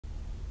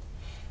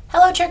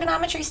Hello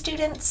trigonometry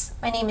students,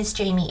 my name is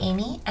Jamie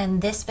Amy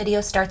and this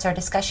video starts our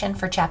discussion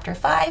for chapter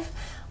 5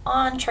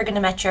 on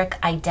trigonometric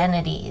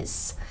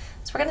identities.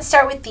 So we're going to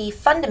start with the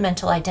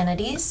fundamental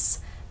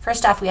identities.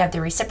 First off we have the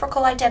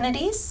reciprocal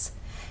identities.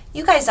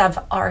 You guys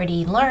have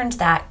already learned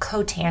that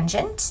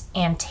cotangent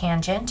and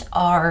tangent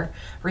are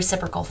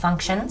reciprocal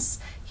functions.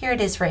 Here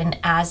it is written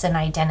as an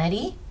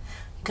identity.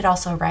 You could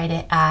also write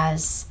it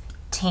as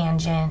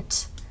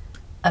tangent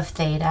of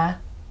theta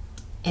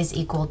is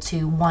equal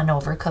to 1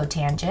 over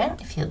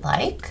cotangent, if you'd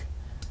like.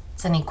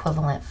 It's an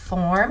equivalent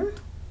form.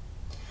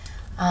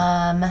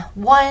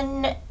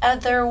 One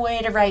other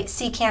way to write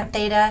secant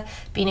theta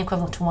being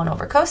equivalent to 1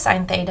 over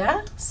cosine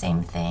theta,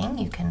 same thing.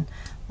 You can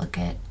look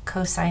at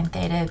cosine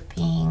theta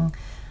being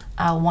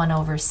 1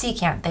 over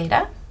secant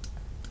theta.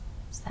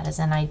 So that is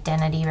an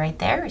identity right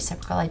there,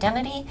 reciprocal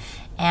identity.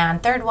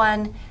 And third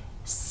one,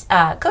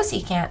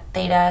 cosecant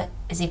theta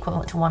is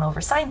equivalent to 1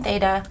 over sine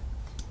theta,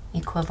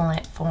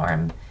 equivalent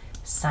form.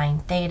 Sine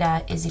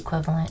theta is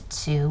equivalent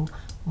to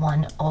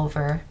 1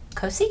 over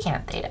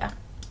cosecant theta.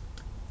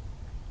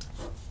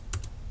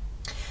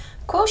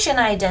 Quotient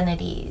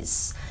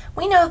identities.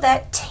 We know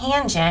that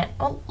tangent,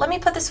 well, let me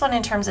put this one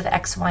in terms of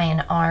x, y,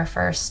 and r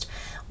first.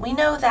 We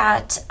know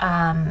that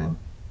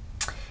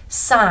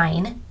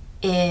sine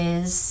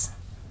is,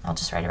 I'll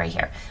just write it right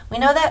here. We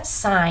know that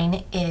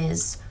sine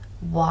is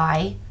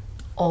y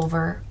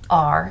over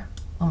r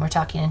when we're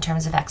talking in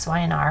terms of x, y,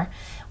 and r.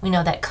 We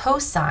know that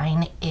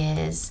cosine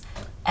is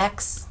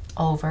x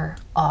over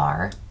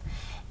r.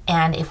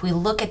 And if we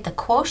look at the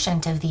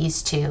quotient of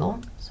these two,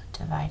 so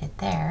divided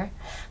there,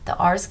 the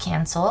r's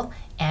cancel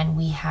and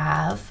we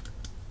have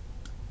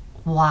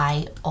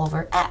y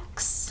over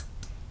x.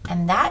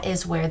 And that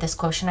is where this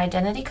quotient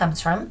identity comes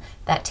from,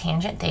 that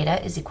tangent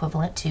theta is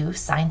equivalent to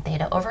sine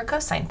theta over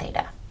cosine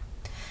theta.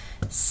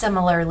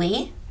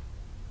 Similarly,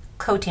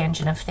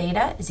 cotangent of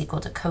theta is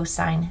equal to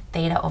cosine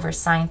theta over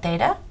sine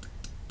theta.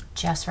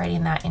 Just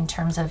writing that in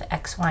terms of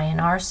x, y, and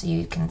r so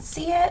you can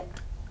see it,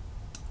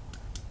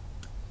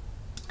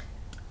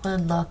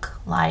 would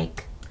look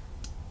like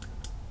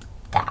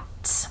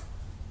that.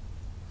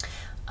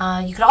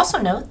 You could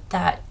also note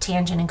that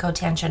tangent and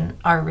cotangent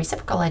are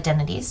reciprocal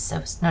identities.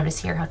 So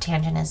notice here how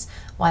tangent is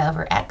y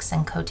over x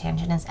and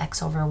cotangent is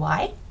x over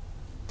y.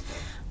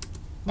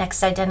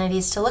 Next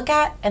identities to look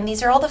at, and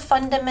these are all the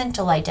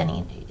fundamental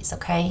identities,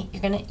 okay?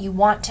 You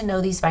want to know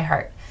these by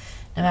heart.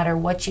 No matter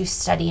what you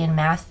study in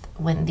math,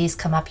 when these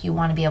come up, you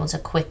want to be able to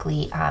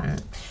quickly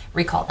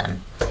recall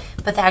them.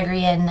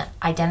 Pythagorean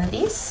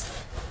identities.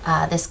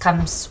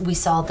 We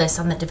saw this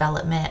on the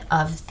development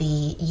of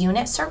the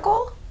unit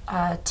circle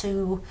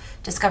to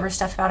discover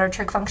stuff about our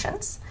trig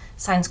functions.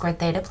 Sine squared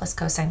theta plus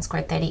cosine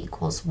squared theta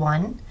equals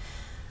 1.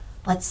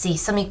 Let's see,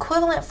 some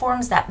equivalent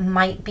forms that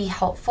might be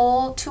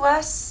helpful to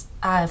us.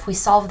 If we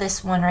solve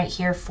this one right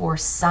here for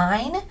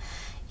sine,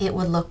 it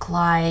would look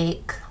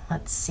like,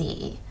 let's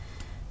see,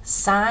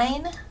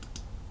 sine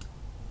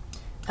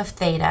of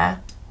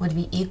theta would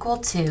be equal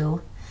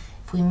to,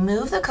 if we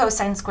move the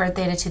cosine squared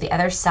theta to the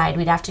other side,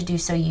 we'd have to do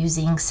so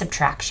using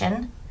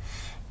subtraction.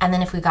 And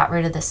then if we got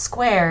rid of the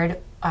squared,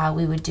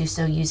 we would do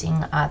so using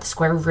the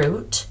square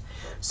root.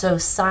 So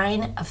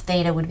sine of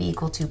theta would be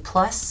equal to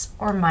plus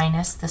or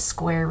minus the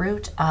square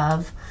root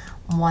of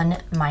 1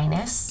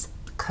 minus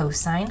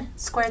cosine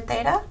squared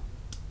theta.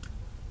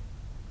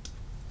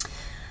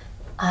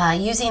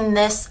 Using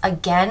this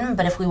again,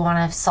 but if we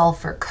want to solve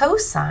for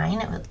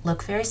cosine, it would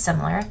look very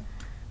similar.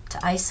 To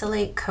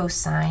isolate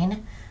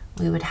cosine,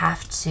 we would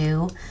have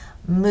to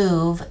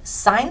move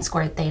sine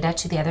squared theta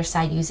to the other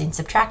side using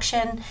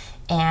subtraction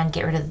and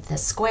get rid of the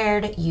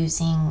squared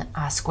using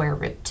square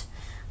root.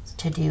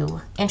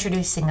 So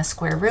introducing a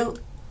square root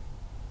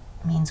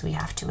means we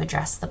have to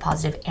address the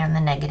positive and the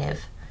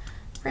negative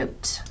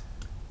root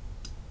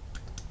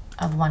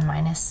of 1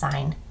 minus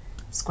sine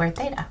squared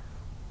theta.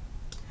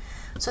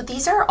 So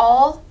these are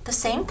all the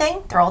same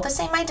thing. They're all the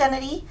same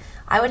identity.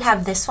 I would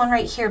have this one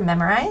right here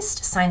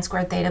memorized, sine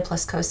squared theta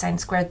plus cosine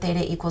squared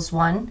theta equals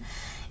 1.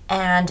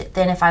 And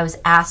then if I was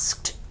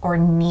asked or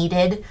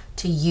needed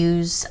to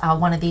use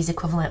one of these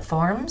equivalent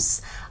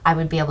forms, I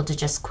would be able to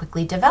just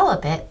quickly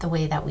develop it the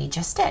way that we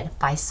just did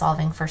by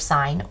solving for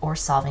sine or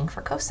solving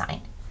for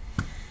cosine.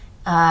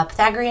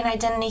 Pythagorean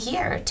identity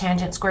here,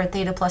 tangent squared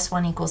theta plus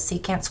 1 equals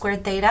secant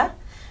squared theta.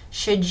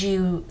 So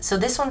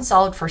this one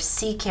solved for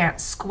secant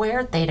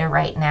squared theta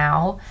right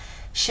now.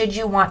 Should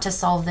you want to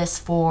solve this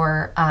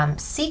for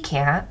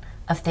secant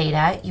of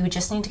theta, you would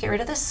just need to get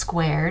rid of the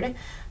squared.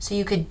 So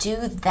you could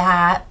do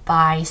that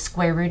by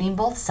square rooting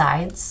both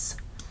sides.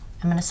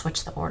 I'm going to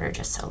switch the order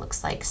just so it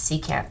looks like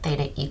secant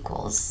theta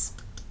equals.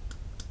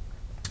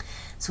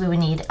 So we would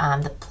need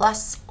the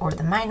plus or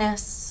the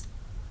minus,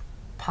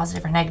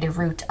 positive or negative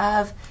root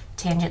of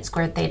tangent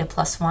squared theta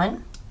plus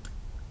 1.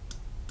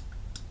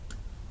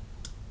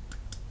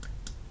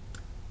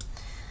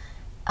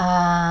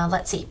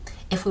 Let's see,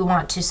 if we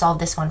want to solve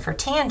this one for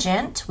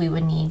tangent, we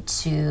would need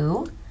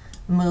to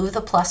move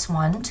the plus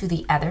 1 to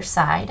the other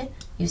side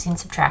using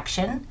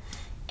subtraction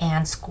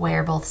and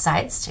square both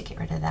sides to get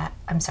rid of that.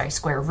 I'm sorry,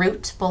 square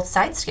root both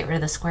sides to get rid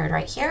of the squared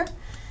right here.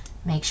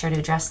 Make sure to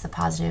address the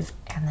positive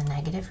and the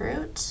negative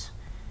root.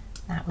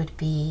 That would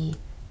be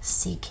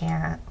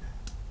secant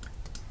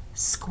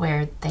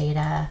squared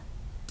theta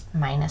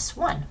minus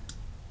 1.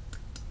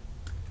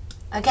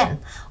 Again,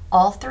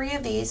 all three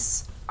of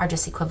these are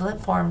just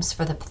equivalent forms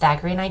for the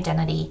Pythagorean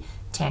identity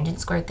tangent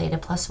squared theta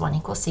plus 1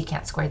 equals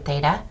secant squared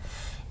theta.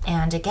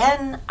 And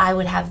again, I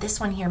would have this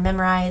one here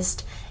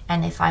memorized,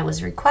 and if I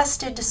was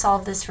requested to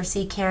solve this for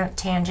secant,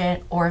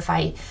 tangent, or if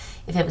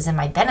it was in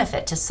my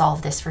benefit to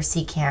solve this for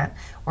secant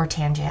or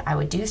tangent, I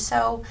would do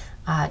so,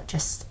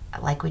 just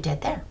like we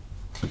did there.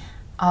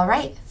 All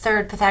right,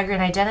 third Pythagorean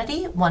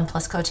identity, 1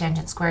 plus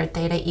cotangent squared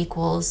theta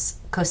equals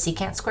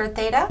cosecant squared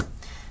theta.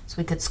 So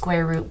we could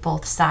square root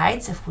both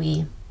sides if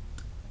we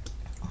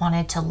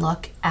wanted to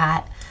look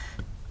at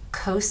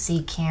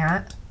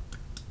cosecant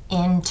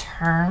in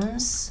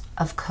terms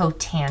of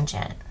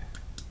cotangent.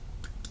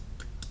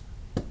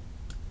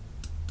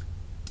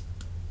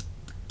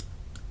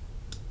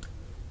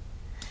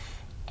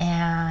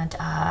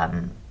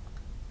 And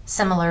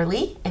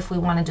similarly, if we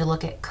wanted to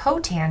look at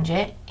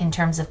cotangent in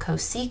terms of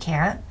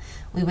cosecant,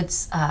 we would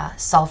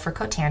solve for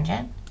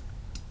cotangent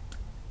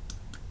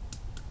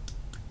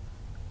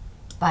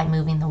by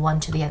moving the 1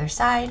 to the other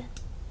side,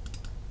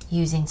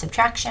 using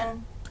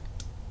subtraction,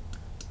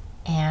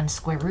 and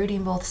square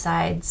rooting both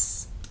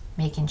sides,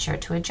 making sure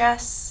to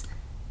address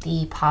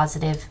the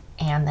positive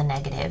and the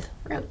negative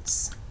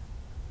roots.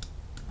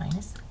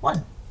 Minus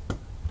 1.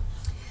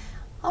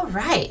 All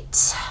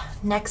right,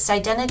 next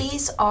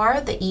identities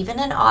are the even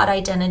and odd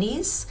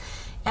identities.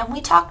 And we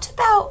talked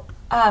about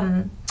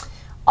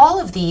all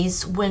of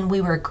these when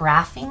we were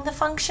graphing the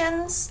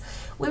functions.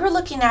 We were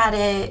looking at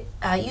it,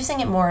 using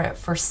it more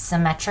for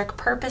symmetric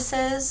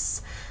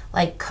purposes,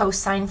 like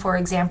cosine, for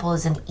example,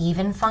 is an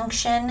even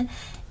function.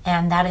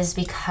 And that is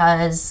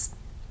because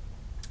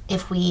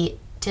if we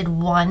did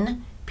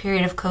one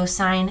period of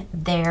cosine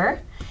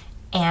there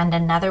and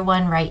another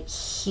one right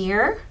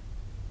here,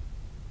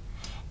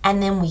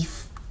 and then we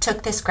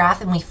took this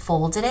graph and we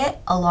folded it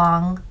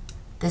along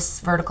this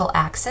vertical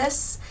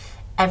axis,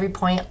 every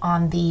point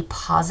on the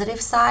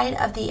positive side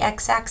of the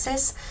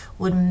x-axis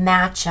would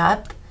match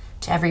up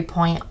to every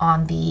point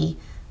on the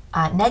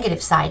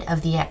negative side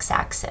of the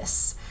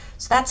x-axis.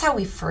 So that's how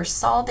we first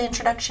saw the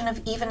introduction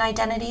of even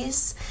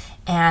identities.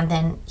 And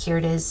then here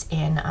it is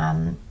in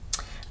an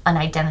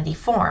identity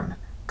form.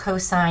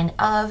 Cosine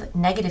of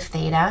negative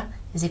theta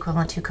is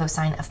equivalent to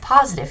cosine of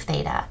positive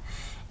theta.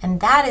 And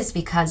that is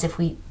because if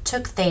we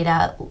took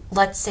theta,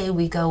 let's say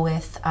we go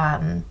with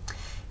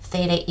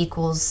theta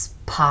equals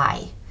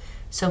pi.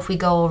 So if we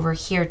go over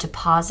here to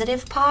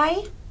positive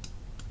pi,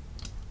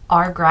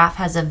 our graph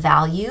has a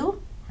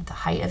value, the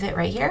height of it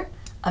right here,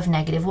 of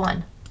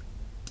 -1.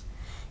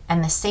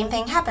 And the same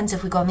thing happens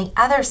if we go on the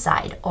other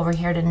side, over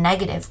here to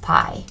negative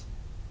pi.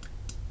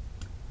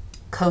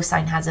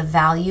 Cosine has a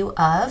value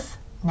of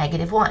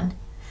 -1.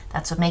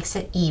 That's what makes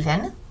it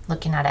even,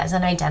 looking at it as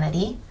an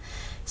identity.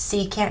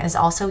 Secant is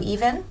also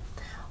even.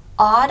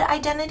 Odd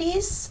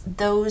identities,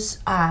 those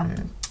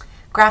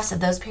graphs of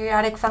those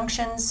periodic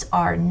functions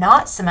are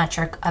not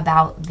symmetric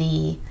about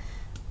the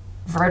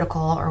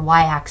vertical or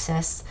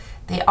y-axis.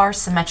 They are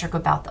symmetric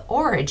about the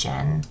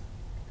origin,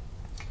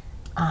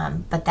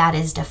 but that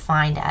is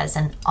defined as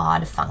an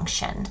odd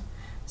function.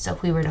 So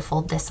if we were to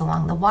fold this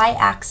along the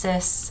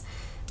y-axis,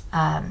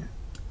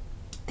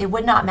 they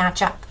would not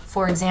match up.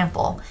 For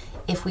example,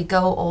 if we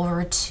go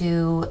over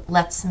to,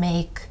 let's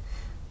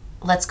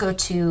go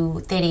to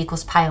theta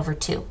equals pi over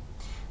 2.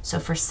 So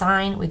for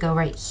sine, we go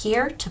right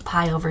here to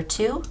pi over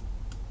 2.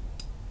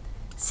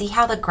 See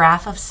how the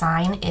graph of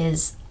sine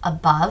is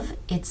above?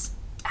 It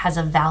has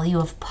a value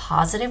of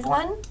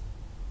 +1.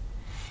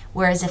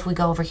 Whereas if we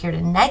go over here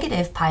to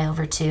negative pi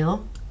over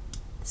 2,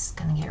 this is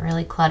going to get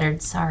really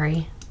cluttered,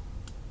 sorry,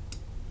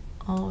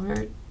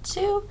 over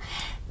 2,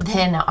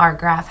 then our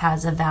graph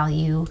has a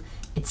value,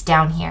 it's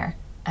down here,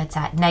 it's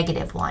at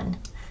 -1.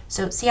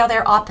 So see how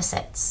they're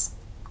opposites,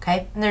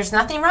 okay? And there's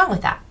nothing wrong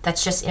with that.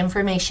 That's just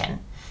information.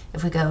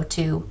 If we go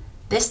to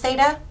this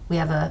theta, we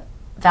have a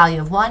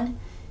value of 1.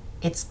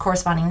 Its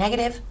corresponding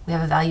negative, we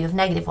have a value of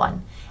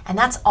 -1. And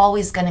that's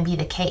always going to be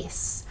the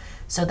case.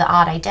 So the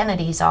odd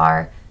identities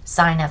are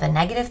sine of a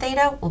negative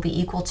theta will be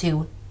equal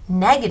to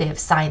negative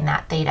sine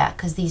that theta,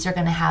 because these are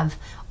going to have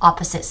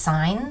opposite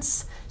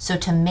signs. So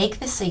to make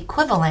this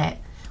equivalent,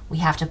 we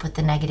have to put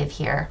the negative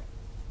here.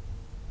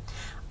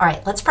 All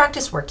right, let's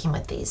practice working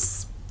with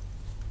these.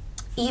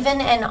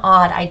 Even and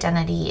odd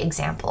identity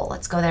example.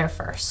 Let's go there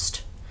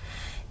first.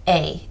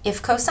 A,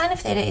 if cosine of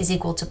theta is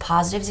equal to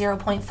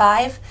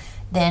 +0.5,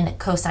 then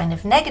cosine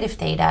of negative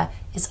theta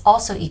is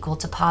also equal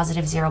to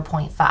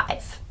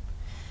 +0.5.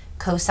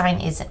 Cosine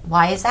is,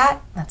 why is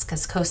that? That's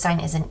because cosine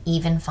is an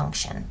even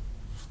function.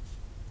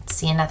 Let's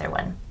see another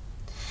one.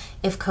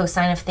 If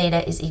cosine of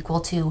theta is equal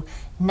to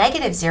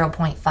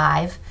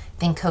 -0.5,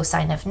 then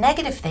cosine of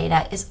negative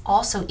theta is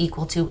also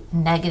equal to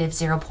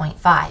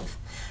 -0.5.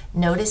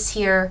 Notice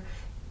here,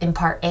 in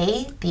part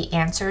A, the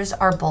answers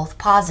are both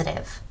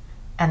positive.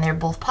 And they're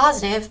both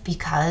positive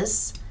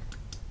because,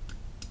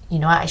 you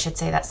know what, I should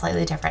say that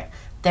slightly different.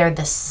 They're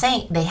the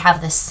same, they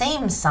have the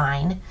same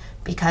sign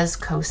because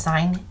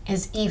cosine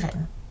is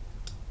even.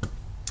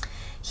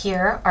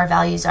 Here, our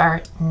values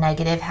are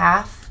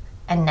 -½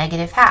 and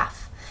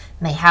 -½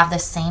 And they have the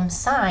same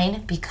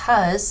sign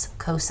because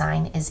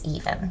cosine is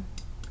even.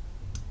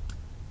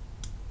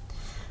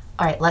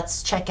 All right,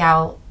 let's check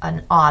out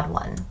an odd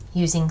one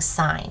using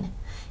sine.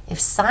 If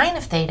sine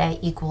of theta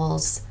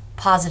equals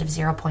positive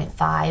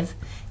 0.5,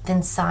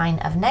 then sine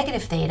of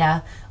negative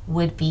theta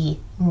would be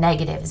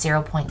negative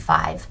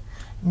 0.5.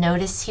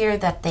 Notice here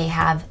that they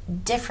have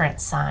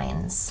different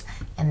signs,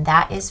 and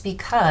that is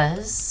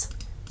because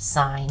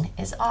sine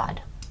is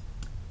odd.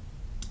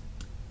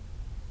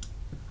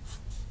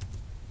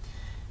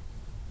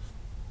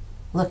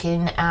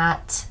 Looking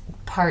at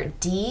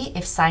part D,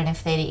 if sine of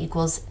theta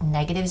equals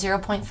negative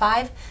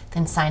 0.5,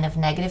 then sine of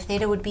negative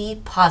theta would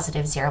be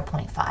positive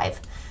 0.5.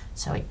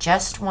 So I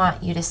just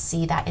want you to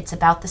see that it's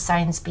about the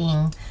signs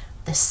being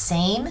the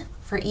same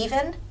for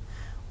even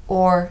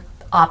or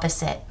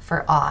opposite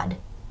for odd,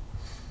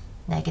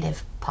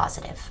 negative,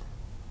 positive.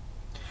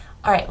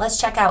 All right, let's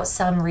check out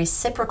some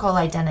reciprocal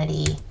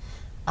identity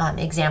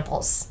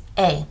examples.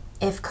 A,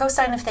 if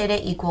cosine of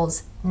theta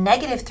equals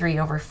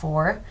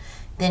 -3/4,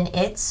 then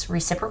its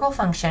reciprocal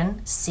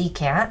function,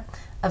 secant,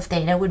 of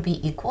theta would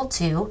be equal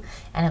to,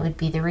 and it would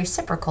be the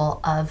reciprocal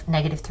of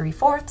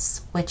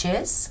 -3/4, which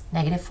is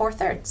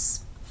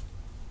 -4/3.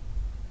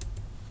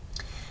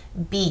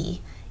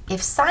 B,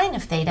 if sine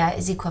of theta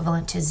is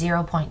equivalent to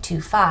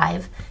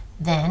 0.25,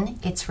 then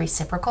its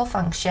reciprocal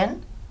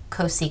function,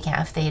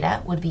 cosecant of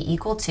theta, would be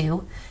equal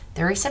to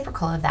the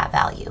reciprocal of that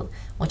value,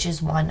 which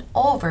is 1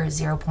 over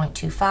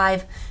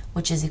 0.25,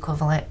 which is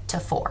equivalent to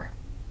 4.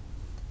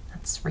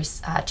 That's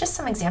just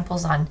some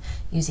examples on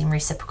using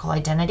reciprocal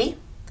identity.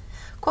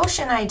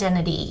 Quotient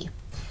identity.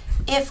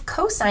 If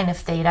cosine of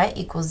theta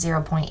equals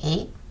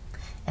 0.8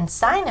 and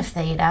sine of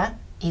theta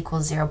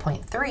equals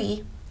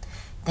 0.3,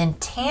 then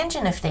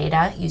tangent of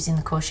theta using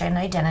the quotient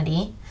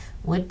identity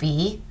would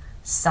be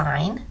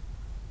sine,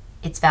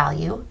 its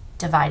value,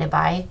 divided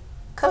by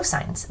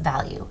cosine's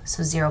value.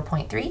 So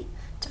 0.3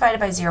 divided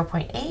by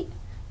 0.8,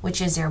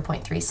 which is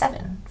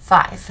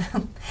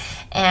 0.375.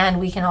 And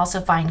we can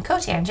also find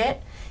cotangent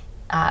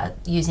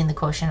using the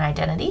quotient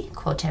identity.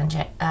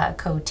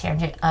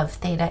 Cotangent of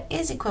theta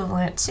is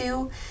equivalent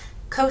to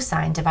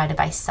cosine divided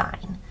by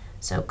sine.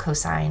 So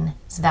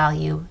cosine's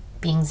value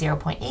being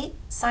 0.8,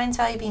 sine's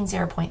value being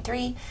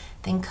 0.3,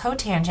 then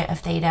cotangent of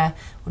theta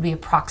would be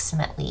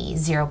approximately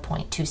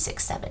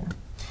 0.267.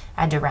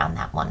 I had to round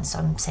that one, so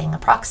I'm saying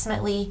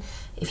approximately.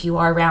 If you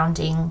are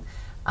rounding,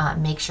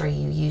 make sure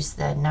you use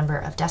the number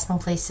of decimal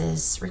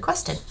places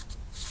requested.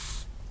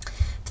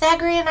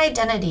 Pythagorean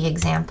identity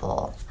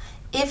example.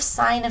 If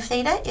sine of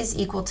theta is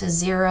equal to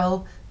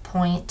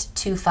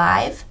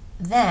 0.25,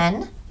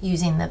 then,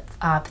 using the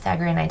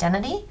Pythagorean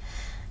identity,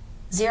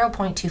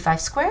 0.25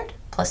 squared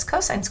plus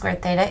cosine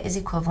squared theta is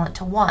equivalent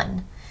to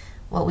 1.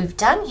 What we've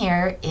done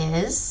here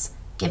is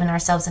given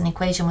ourselves an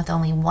equation with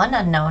only one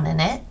unknown in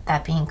it,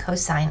 that being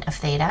cosine of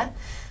theta,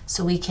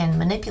 so we can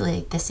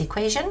manipulate this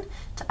equation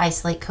to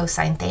isolate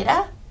cosine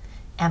theta,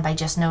 and by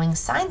just knowing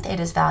sine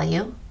theta's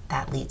value,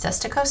 that leads us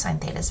to cosine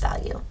theta's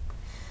value.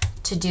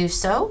 To do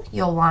so,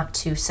 you'll want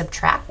to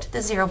subtract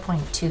the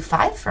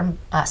 0.25 from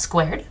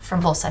squared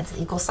from both sides of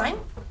the equal sign,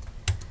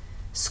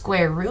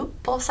 square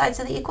root both sides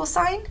of the equal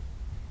sign,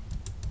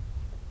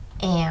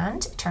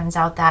 and it turns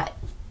out that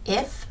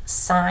if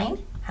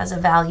sine has a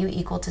value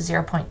equal to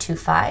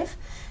 0.25,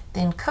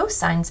 then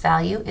cosine's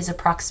value is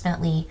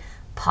approximately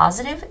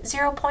positive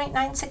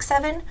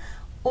 0.967,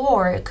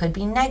 or it could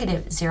be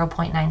negative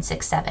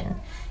 0.967.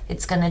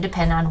 It's going to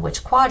depend on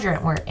which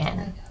quadrant we're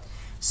in.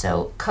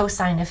 So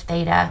cosine of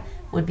theta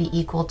would be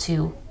equal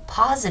to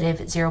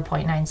positive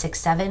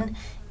 0.967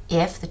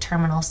 if the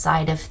terminal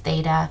side of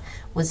theta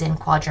was in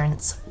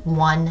quadrants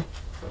 1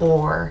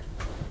 or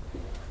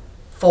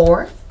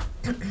 4.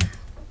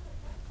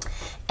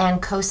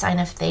 And cosine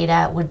of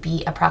theta would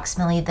be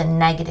approximately the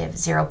negative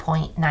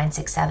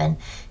 0.967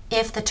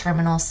 if the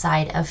terminal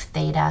side of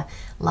theta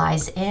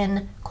lies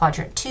in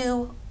quadrant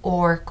 2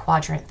 or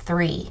quadrant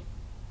 3.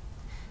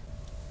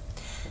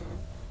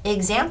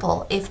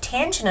 Example, if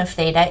tangent of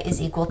theta is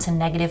equal to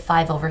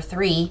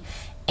 -5/3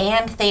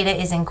 and theta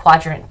is in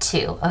quadrant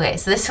 2. Okay,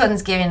 so this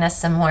one's giving us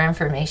some more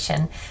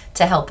information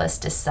to help us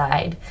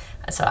decide.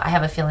 So I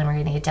have a feeling we're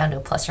going to get down to a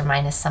plus or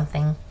minus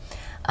something.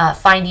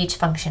 Find each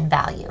function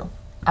value.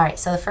 All right,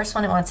 so the first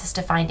one it wants us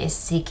to find is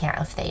secant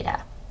of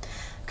theta.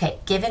 Okay,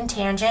 given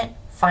tangent,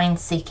 find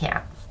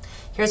secant.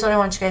 Here's what I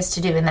want you guys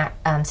to do in that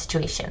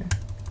situation.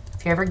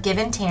 If you're ever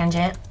given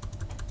tangent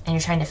and you're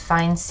trying to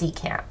find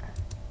secant,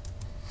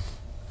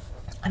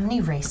 I'm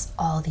going to erase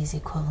all these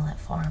equivalent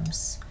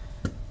forms.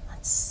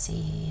 Let's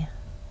see.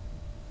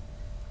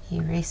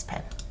 Erase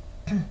pen.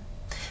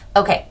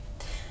 Okay.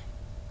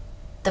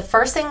 The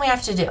first thing we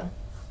have to do,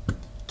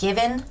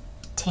 given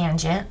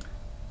tangent,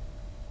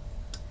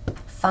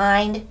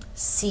 find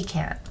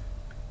secant.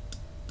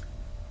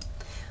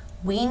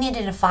 We need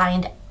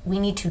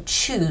to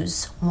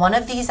choose one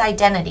of these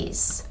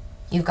identities.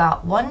 You've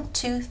got 1,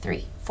 2,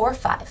 3, 4,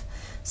 5,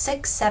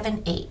 6,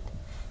 7, 8,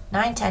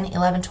 9, 10,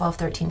 11, 12,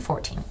 13,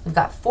 14. We've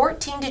got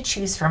 14 to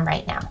choose from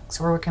right now.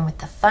 So we're working with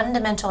the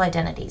fundamental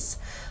identities.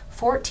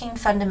 14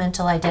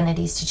 fundamental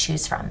identities to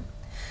choose from.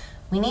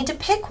 We need to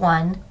pick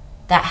one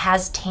that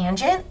has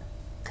tangent,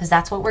 because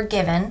that's what we're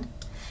given,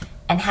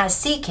 and has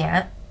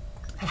secant.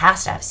 It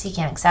has to have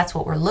secant because that's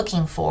what we're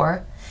looking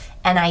for.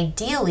 And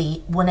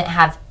ideally, wouldn't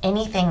have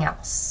anything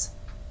else.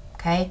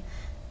 Okay?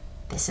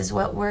 This is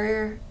what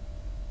we're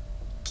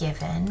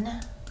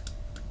given.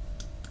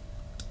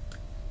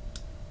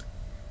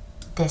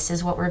 This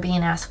is what we're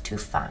being asked to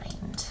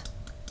find.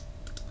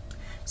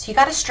 So you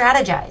got to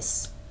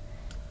strategize.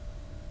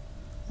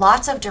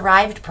 Lots of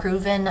derived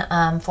proven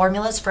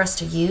formulas for us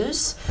to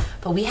use,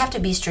 but we have to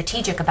be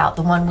strategic about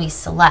the one we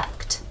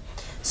select.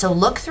 So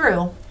look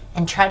through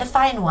and try to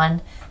find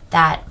one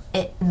that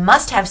it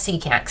must have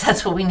secant, because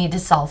that's what we need to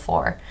solve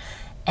for.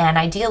 And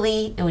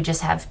ideally, it would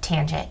just have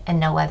tangent and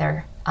no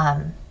other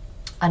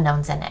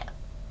unknowns in it.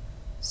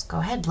 So go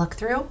ahead, look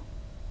through,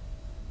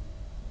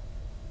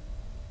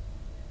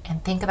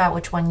 and think about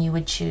which one you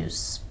would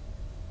choose.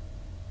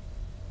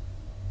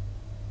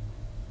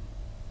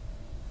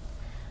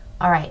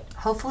 All right,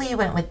 hopefully you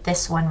went with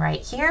this one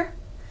right here.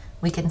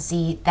 We can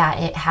see that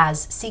it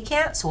has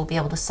secant, so we'll be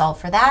able to solve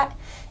for that.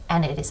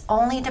 And it is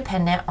only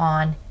dependent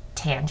on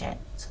tangent.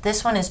 So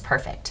this one is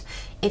perfect.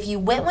 If you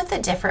went with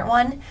a different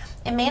one,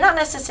 it may not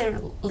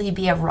necessarily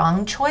be a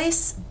wrong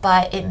choice,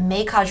 but it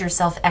may cause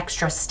yourself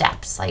extra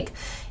steps. Like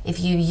if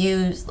you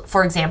use,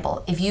 for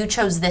example, if you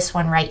chose this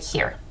one right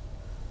here,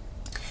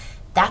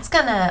 that's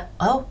gonna,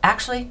 oh,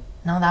 actually,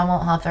 no, that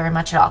won't help very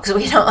much at all, because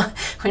we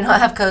don't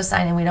have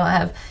cosine and we don't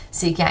have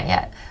secant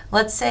yet.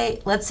 Let's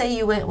say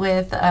you went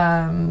with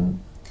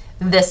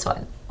this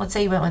one. Let's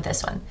say you went with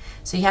this one.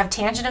 So you have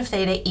tangent of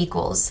theta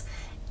equals,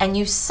 and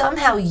you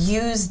somehow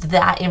used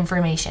that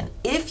information,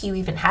 if you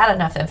even had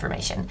enough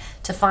information,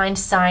 to find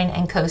sine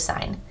and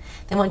cosine.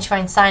 Then once you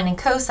find sine and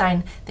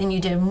cosine, then you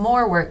did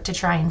more work to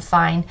try and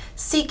find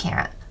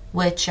secant,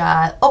 which,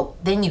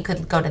 then you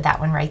could go to that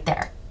one right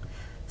there.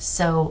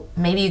 So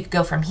maybe you could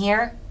go from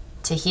here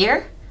to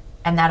here,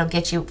 and that'll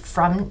get you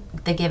from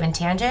the given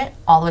tangent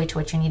all the way to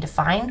what you need to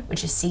find,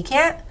 which is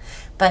secant.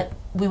 But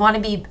we want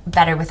to be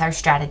better with our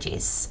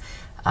strategies.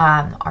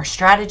 Our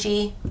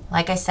strategy,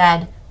 like I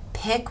said,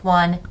 pick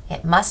one.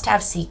 It must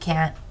have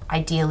secant.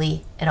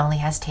 Ideally, it only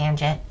has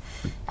tangent.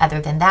 Other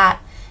than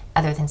that,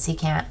 other than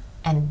secant,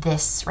 and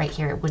this right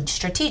here would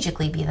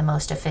strategically be the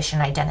most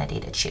efficient identity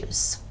to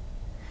choose.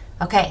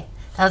 Okay,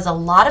 that was a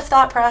lot of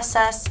thought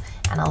process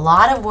and a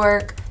lot of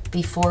work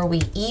before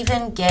we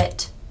even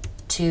get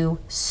to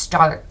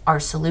start our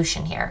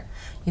solution here.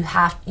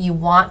 You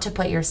want to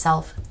put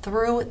yourself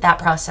through that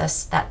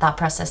process, that thought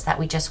process that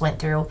we just went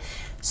through,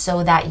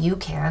 so that you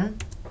can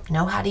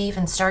know how to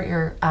even start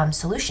your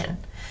solution.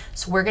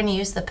 So we're going to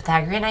use the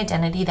Pythagorean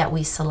identity that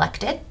we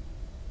selected.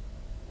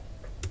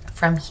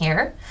 From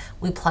here,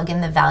 we plug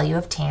in the value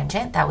of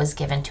tangent that was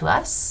given to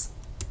us.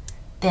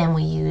 Then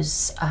we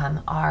use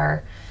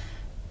our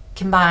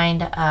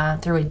combined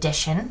through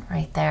addition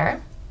right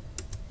there.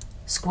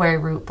 Square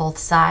root both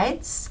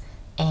sides.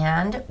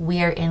 And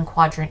we are in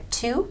quadrant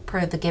 2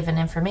 per the given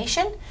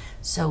information.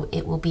 So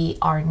it will be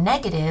our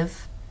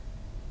negative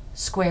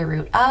square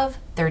root of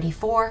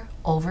 34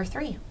 over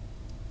 3.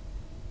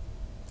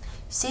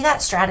 See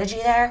that strategy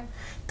there?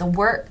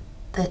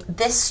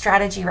 This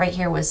strategy right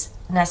here was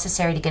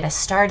necessary to get us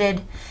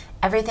started.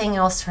 Everything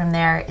else from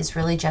there is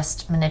really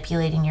just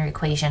manipulating your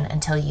equation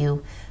until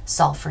you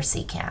solve for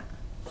secant.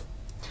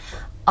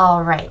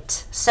 All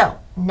right, so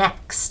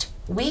next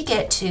we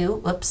get to,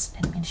 whoops,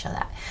 didn't mean to show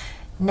that.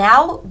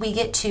 Now we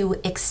get to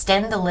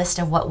extend the list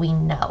of what we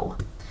know.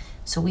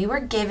 So we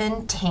were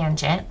given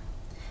tangent,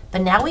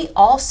 but now we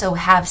also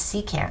have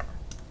secant.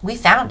 We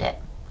found it.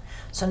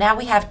 So now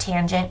we have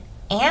tangent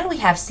and we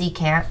have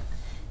secant,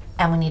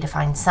 and we need to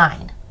find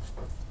sine.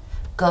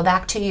 Go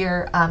back to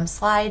your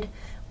slide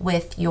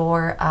with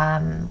your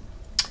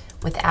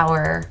with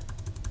our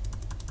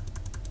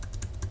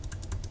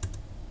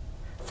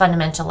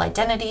fundamental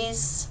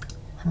identities.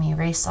 Let me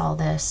erase all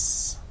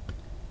this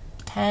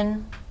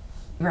pen.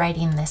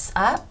 Writing this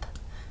up,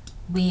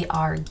 we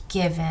are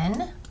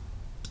given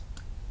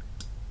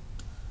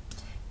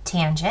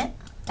tangent,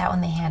 that one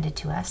they handed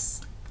to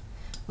us.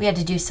 We had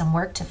to do some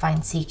work to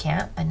find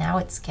secant, but now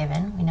it's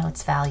given, we know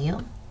its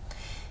value.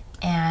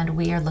 And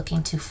we are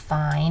looking to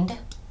find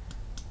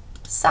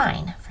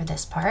sine for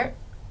this part.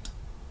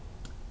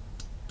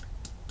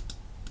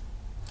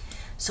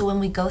 So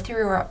when we go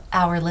through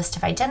our list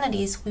of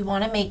identities, we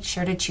want to make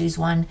sure to choose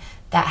one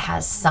that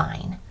has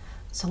sine.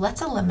 So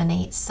let's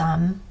eliminate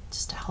some,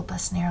 just to help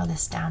us narrow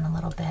this down a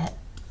little bit.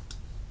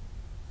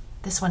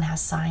 This one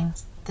has sine,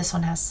 this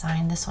one has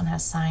sine, this one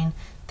has sine,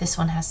 this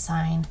one has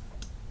sine.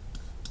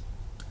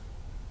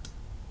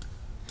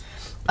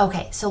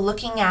 Okay, so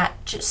looking at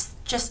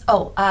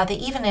the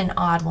even and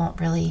odd won't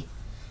really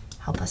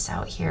help us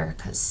out here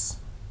because,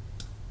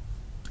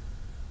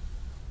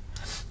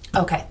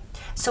 okay.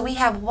 So we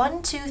have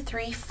 1, 2,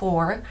 3,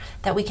 4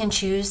 that we can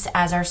choose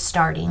as our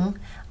starting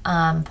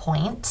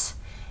point.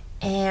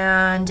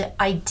 And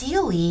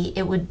ideally,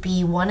 it would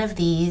be one of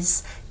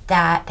these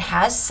that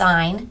has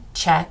sine,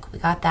 check, we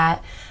got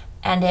that,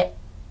 and it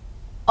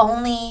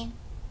only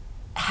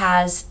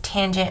has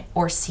tangent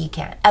or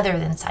secant, other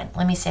than sine.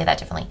 Let me say that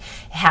differently.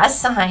 It has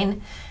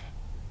sine,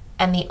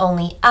 and the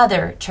only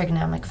other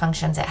trigonometric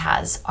functions it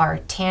has are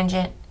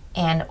tangent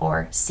and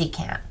or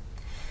secant.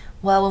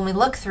 Well, when we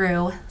look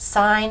through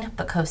sine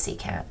but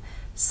cosecant,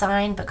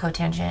 sine but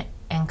cotangent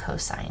and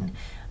cosine,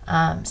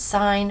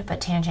 sine but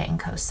tangent and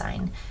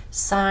cosine,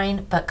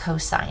 sine but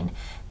cosine,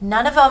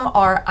 none of them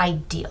are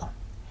ideal.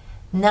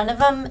 None of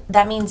them,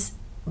 that means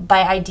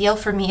by ideal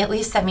for me at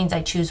least, that means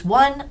I choose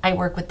one, I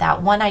work with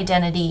that one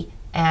identity,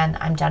 and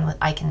I'm done with,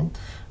 I can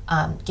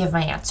give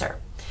my answer.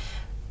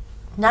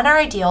 None are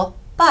ideal,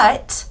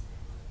 but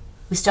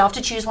we still have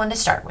to choose one to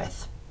start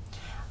with.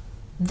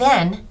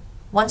 Then,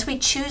 once we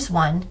choose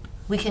one,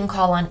 we can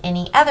call on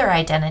any other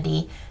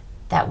identity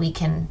that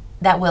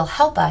will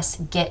help us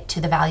get to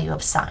the value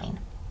of sine.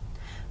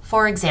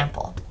 For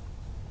example,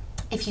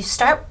 if we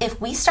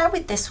start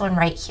with this one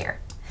right here,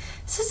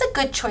 this is a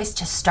good choice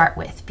to start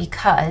with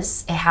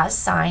because it has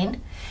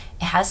sine,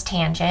 it has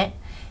tangent,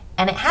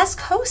 and it has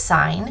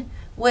cosine,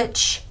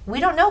 which we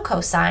don't know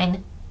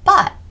cosine,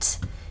 but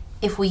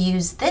if we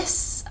use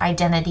this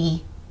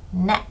identity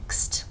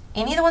next,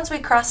 any of the ones we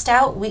crossed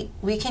out,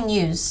 we can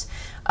use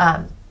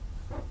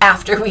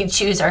after we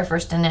choose our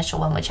first initial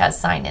one, which has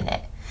sine in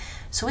it.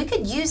 So we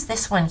could use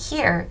this one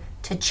here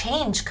to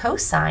change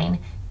cosine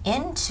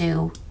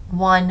into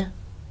 1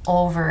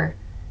 over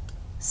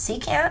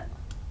secant.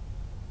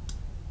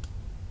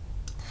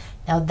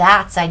 Now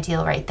that's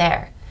ideal right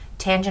there.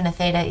 Tangent of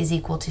theta is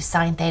equal to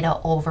sine theta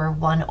over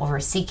 1 over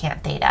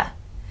secant theta.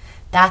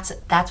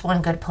 That's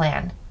one good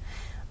plan.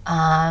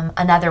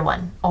 Another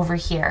one over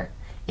here.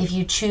 If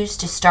you choose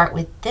to start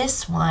with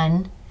this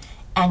one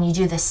and you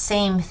do the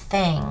same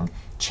thing,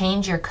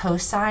 change your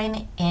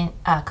cosine in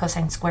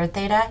cosine squared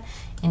theta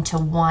into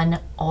 1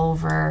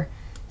 over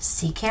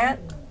secant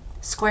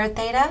squared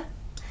theta,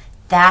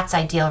 that's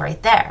ideal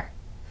right there.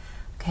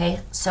 Okay,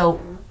 so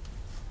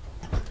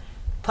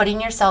putting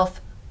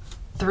yourself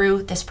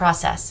through this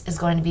process is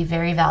going to be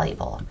very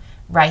valuable.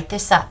 Write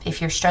this up.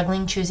 If you're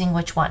struggling choosing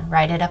which one,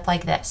 write it up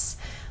like this.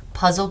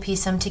 Puzzle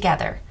piece them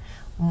together.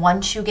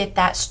 Once you get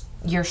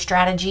your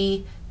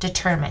strategy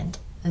determined,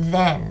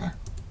 then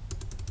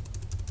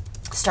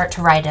start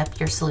to write up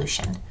your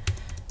solution,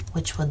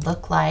 which would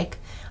look like,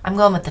 I'm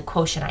going with the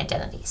quotient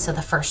identity. So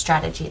the first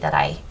strategy that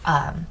I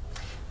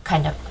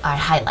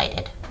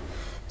highlighted.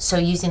 So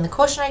using the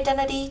quotient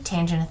identity,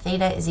 tangent of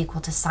theta is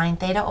equal to sine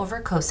theta over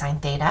cosine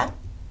theta.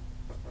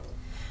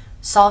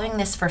 Solving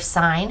this for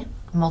sine,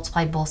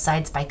 multiply both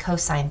sides by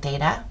cosine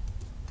theta.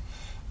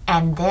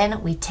 And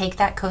then we take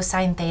that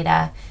cosine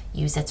theta,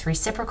 use its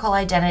reciprocal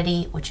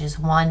identity, which is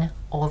 1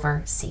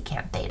 over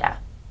secant theta.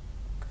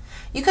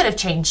 You could have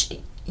changed,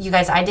 you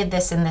guys, I did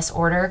this in this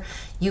order.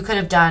 You could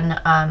have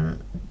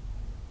done,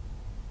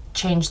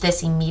 change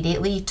this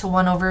immediately to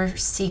 1 over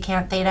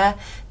secant theta,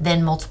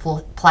 then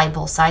multiply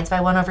both sides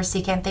by 1 over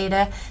secant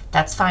theta.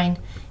 That's fine.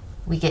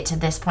 We get to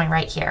this point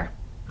right here.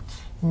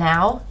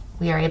 Now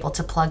we are able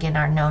to plug in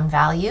our known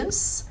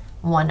values.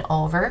 1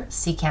 over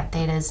secant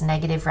theta is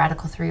negative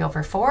radical 3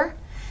 over 4.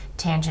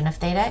 Tangent of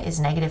theta is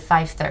negative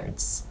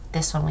 5/3.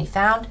 This one we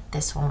found,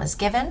 this one was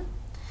given.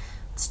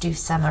 Let's do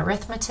some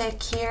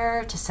arithmetic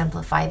here to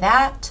simplify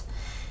that.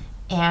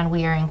 And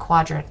we are in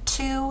quadrant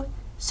 2,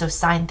 so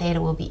sine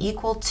theta will be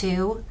equal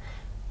to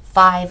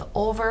 5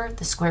 over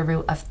the square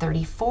root of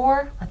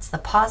 34. That's the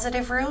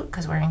positive root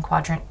because we're in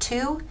quadrant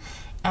 2.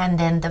 And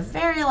then the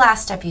very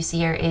last step you see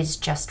here is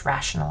just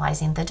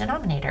rationalizing the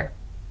denominator.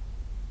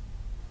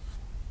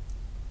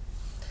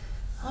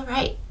 All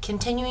right,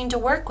 continuing to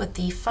work with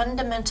the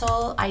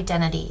fundamental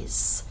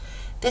identities.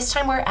 This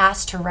time we're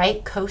asked to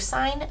write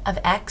cosine of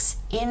x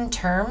in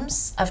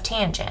terms of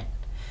tangent.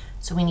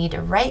 So we need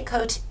to write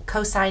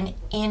cosine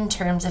in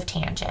terms of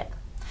tangent.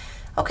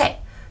 Okay,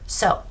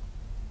 so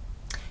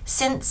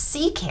since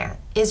secant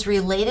is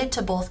related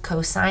to both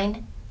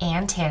cosine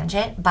and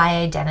tangent by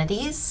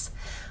identities,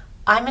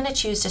 I'm going to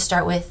choose to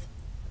start with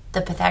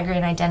the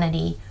Pythagorean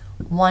identity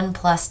 1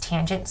 plus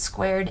tangent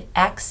squared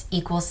x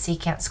equals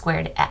secant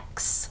squared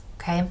x,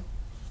 okay?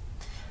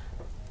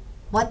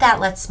 What that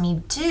lets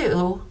me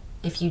do,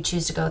 if you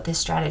choose to go with this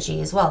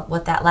strategy as well,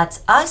 what that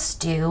lets us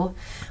do,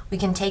 we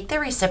can take the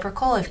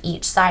reciprocal of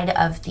each side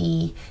of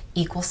the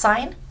equal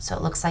sign, so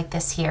it looks like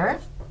this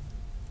here,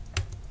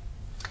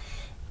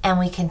 and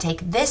we can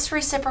take this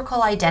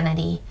reciprocal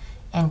identity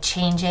and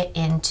change it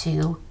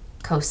into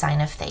cosine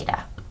of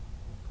theta.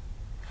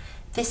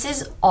 This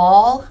is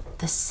all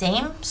the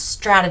same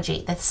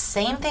strategy, the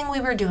same thing we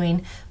were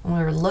doing when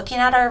we were looking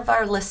at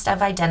our list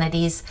of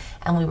identities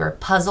and we were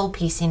puzzle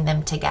piecing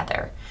them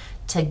together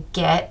to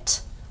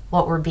get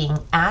what we're being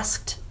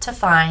asked to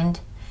find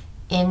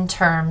in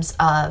terms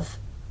of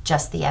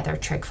just the other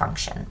trig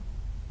function.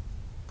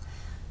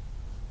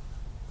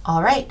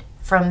 All right,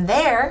 from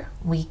there,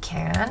 we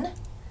can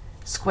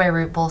square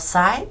root both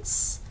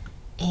sides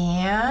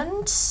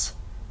and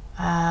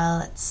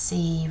let's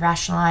see,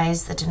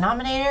 rationalize the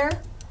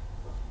denominator.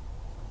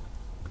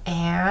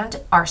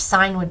 And our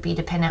sign would be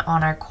dependent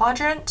on our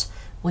quadrant,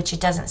 which it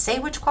doesn't say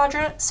which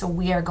quadrant, so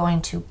we are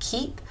going to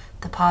keep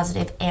the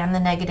positive and the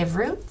negative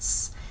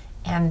roots.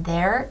 And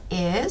there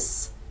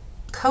is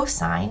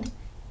cosine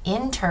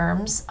in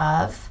terms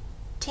of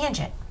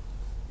tangent.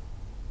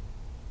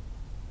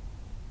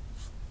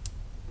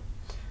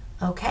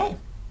 Okay.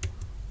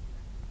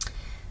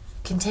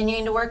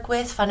 Continuing to work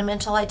with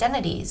fundamental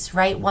identities,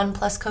 write 1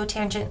 plus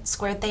cotangent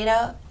squared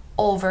theta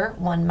over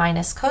 1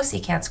 minus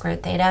cosecant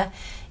squared theta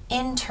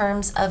in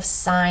terms of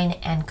sine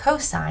and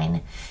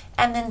cosine,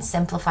 and then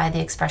simplify the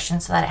expression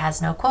so that it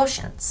has no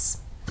quotients.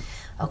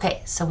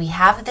 Okay, so we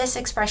have this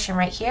expression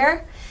right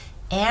here,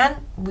 and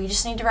we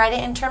just need to write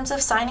it in terms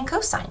of sine and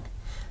cosine.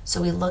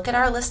 So we look at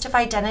our list of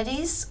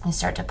identities, we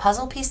start to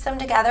puzzle piece them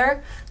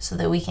together so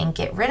that we can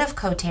get rid of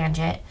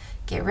cotangent,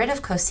 get rid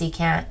of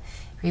cosecant,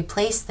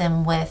 replace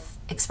them with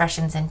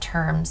expressions in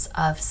terms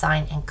of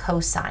sine and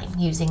cosine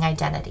using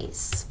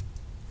identities.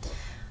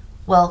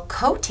 Well,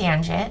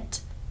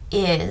 cotangent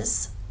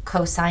is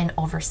cosine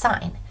over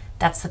sine.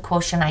 That's the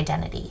quotient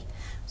identity.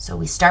 So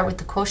we start with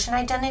the quotient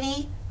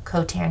identity,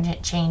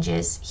 cotangent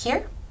changes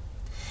here.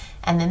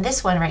 And then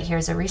this one right here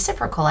is a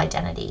reciprocal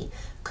identity.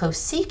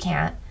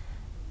 Cosecant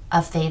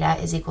of theta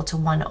is equal to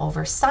 1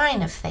 over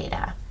sine of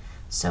theta.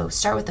 So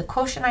start with the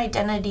quotient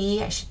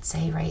identity, I should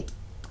say, right,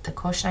 the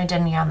quotient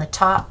identity on the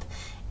top,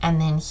 and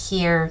then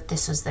here,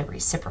 this was the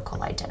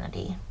reciprocal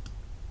identity.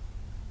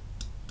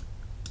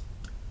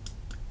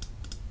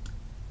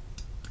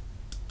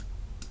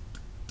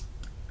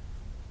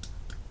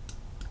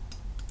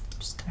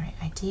 Just gonna write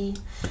ID.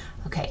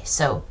 Okay,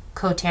 so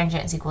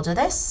cotangent is equal to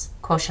this,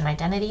 quotient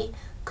identity.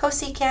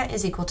 Cosecant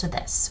is equal to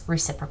this,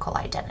 reciprocal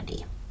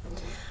identity.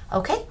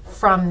 Okay,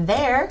 from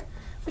there,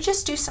 we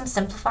just do some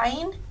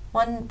simplifying.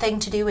 One thing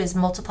to do is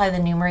multiply the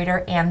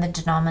numerator and the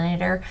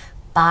denominator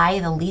by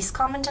the least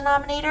common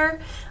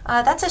denominator.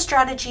 That's a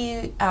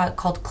strategy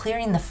called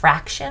clearing the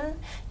fraction.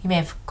 You may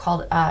have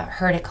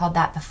heard it called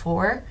that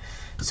before.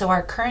 So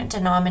our current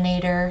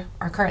denominator,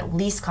 our current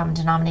least common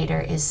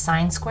denominator is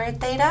sine squared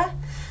theta.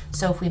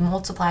 So if we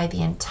multiply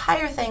the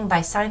entire thing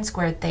by sine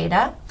squared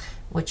theta,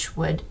 which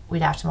we'd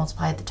have to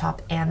multiply the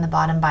top and the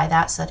bottom by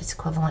that so that it's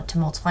equivalent to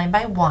multiplying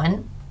by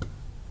 1,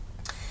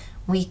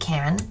 we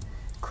can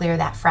clear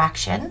that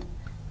fraction.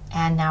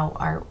 And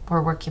now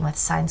we're working with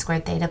sine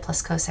squared theta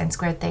plus cosine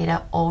squared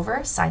theta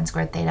over sine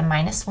squared theta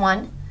minus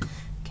 1.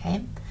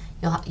 Okay,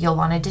 you'll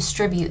want to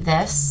distribute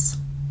this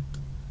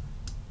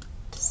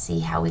to see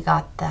how we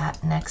got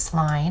that next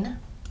line.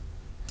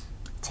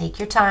 Take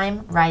your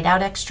time, write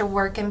out extra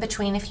work in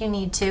between if you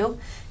need to.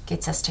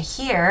 Gets us to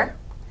here.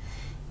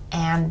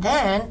 And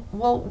then,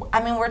 well,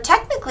 I mean, we're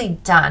technically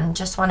done.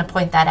 Just want to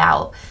point that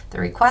out. The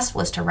request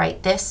was to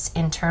write this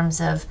in terms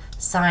of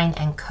sine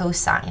and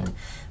cosine,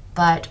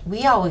 but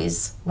we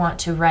always want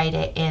to write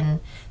it in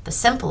the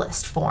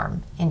simplest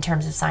form in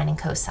terms of sine and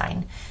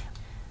cosine.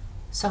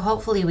 So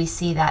hopefully we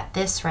see that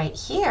this right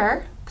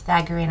here,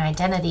 Pythagorean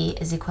identity,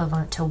 is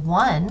equivalent to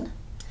 1.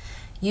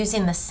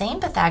 Using the same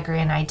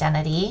Pythagorean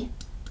identity,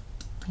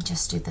 let me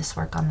just do this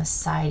work on the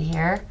side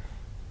here.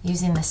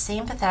 Using the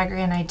same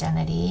Pythagorean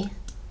identity,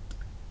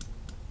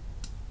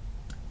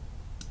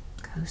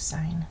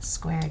 cosine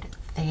squared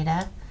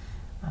theta,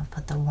 I'll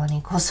put the 1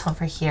 equals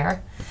over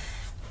here.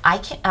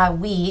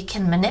 We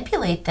can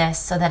manipulate this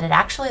so that it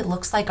actually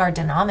looks like our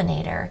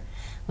denominator.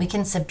 We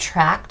can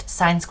subtract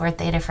sine squared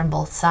theta from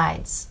both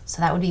sides.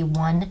 So that would be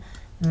 1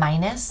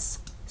 minus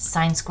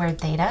sine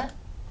squared theta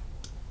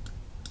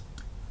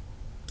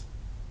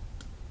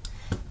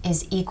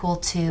is equal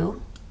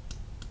to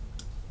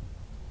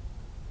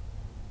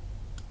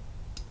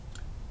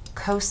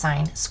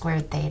cosine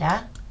squared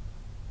theta.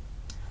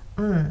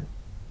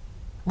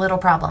 Little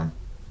problem.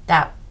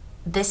 That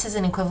this is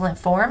an equivalent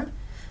form,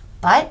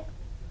 but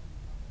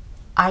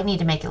I need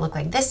to make it look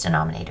like this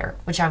denominator,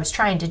 which I was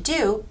trying to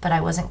do, but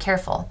I wasn't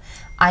careful.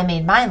 I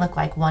made mine look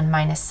like 1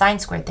 minus sine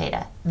squared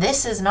theta.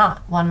 This is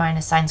not 1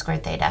 minus sine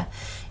squared theta,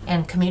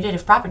 and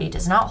commutative property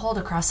does not hold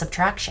across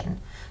subtraction.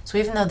 So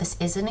even though this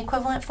is an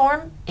equivalent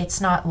form,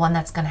 it's not one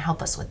that's going to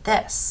help us with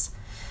this.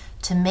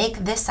 To make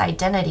this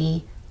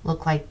identity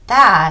look like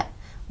that,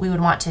 we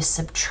would want to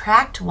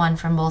subtract 1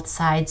 from both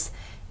sides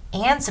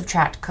and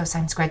subtract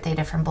cosine squared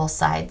theta from both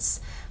sides.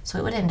 So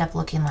it would end up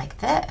looking like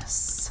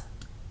this.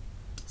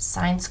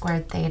 Sine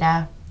squared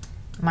theta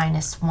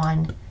minus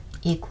 1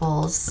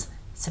 equals,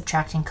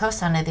 subtracting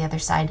cosine to the other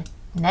side,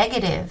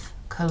 negative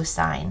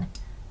cosine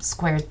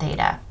squared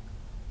theta.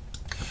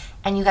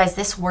 And you guys,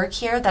 this work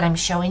here that I'm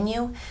showing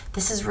you,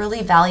 this is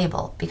really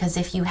valuable because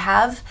if you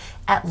have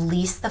at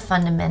least the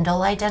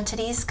fundamental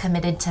identities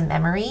committed to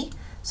memory,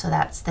 so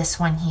that's this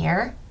one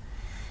here,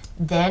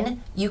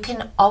 Then you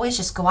can always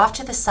just go off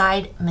to the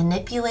side,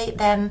 manipulate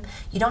them.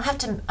 You don't have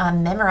to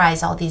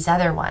memorize all these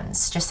other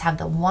ones. Just have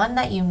the one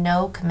that you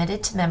know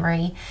committed to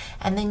memory,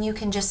 and then you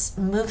can just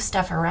move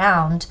stuff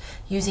around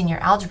using your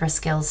algebra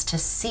skills to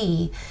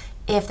see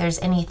if there's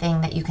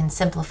anything that you can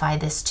simplify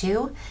this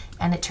to,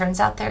 and it turns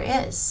out there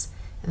is.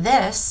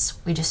 This,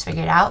 we just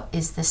figured out,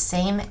 is the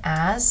same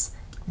as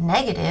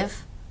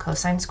negative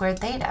cosine squared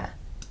theta.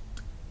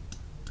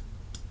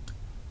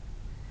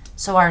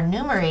 So our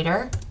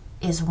numerator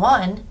is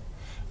 1,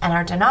 and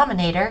our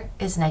denominator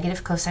is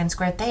negative cosine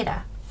squared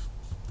theta.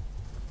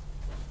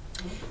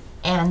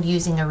 And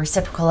using a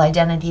reciprocal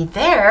identity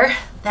there,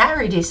 that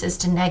reduces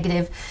to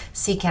negative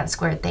secant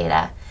squared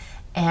theta.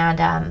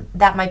 And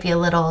that might be a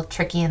little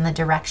tricky in the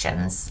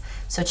directions.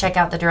 So check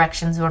out the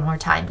directions one more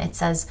time. It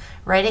says,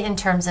 write it in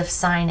terms of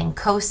sine and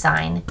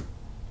cosine.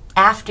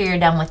 After you're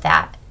done with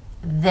that,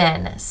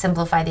 then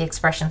simplify the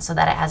expression so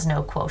that it has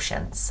no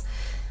quotients.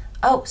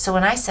 Oh, so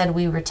when I said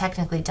we were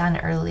technically done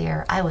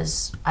earlier, I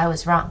was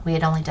wrong. We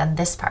had only done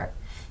this part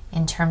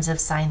in terms of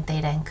sine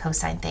theta and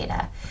cosine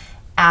theta.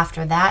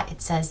 After that,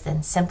 it says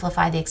then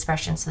simplify the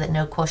expression so that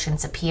no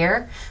quotients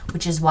appear,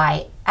 which is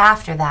why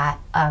after that,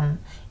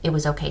 it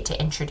was okay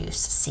to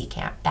introduce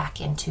secant back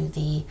into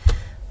the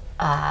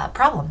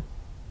problem,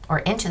 or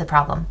into the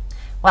problem.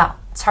 Wow,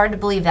 it's hard to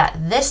believe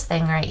that this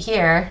thing right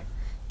here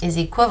is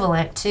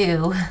equivalent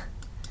to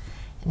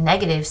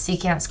negative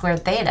secant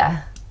squared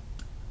theta.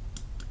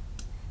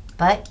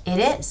 But it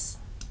is.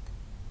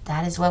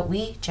 That is what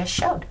we just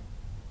showed.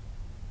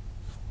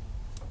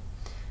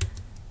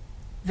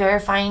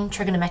 Verifying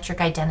trigonometric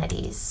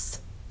identities.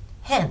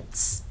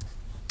 Hints.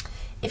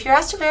 If you're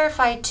asked to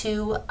verify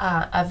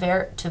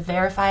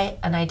verify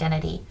an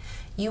identity,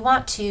 you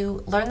want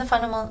to learn the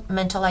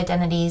fundamental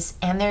identities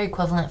and their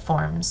equivalent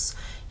forms.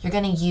 You're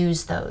going to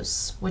use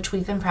those, which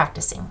we've been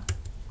practicing.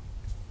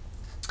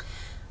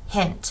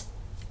 Hint.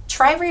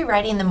 Try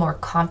rewriting the more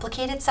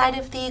complicated side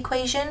of the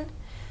equation,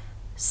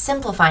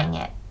 simplifying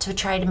it to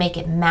try to make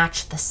it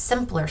match the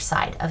simpler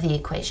side of the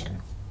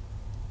equation.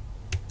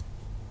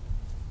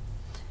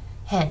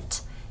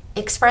 Hint,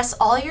 express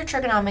all your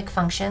trigonometric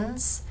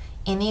functions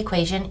in the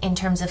equation in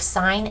terms of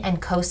sine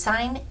and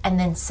cosine, and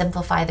then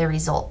simplify the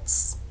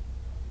results.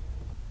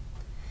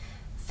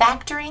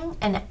 Factoring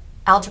and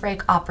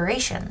algebraic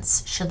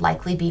operations should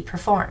likely be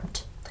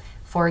performed.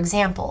 For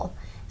example,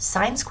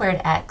 sine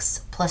squared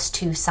x plus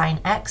 2 sine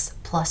x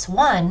plus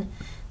 1,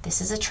 this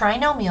is a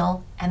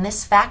trinomial, and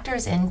this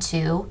factors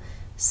into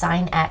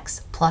sine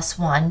x plus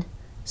 1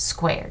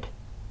 squared.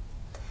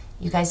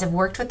 You guys have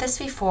worked with this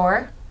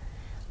before.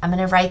 I'm going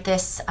to write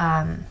this,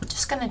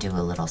 just going to do a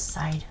little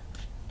side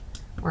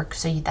work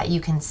so that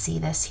you can see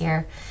this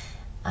here.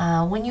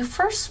 When we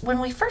first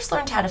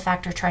learned how to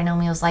factor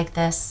trinomials like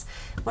this,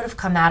 it would have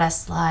come at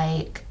us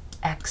like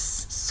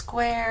x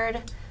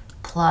squared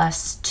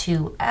plus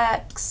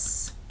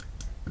 2x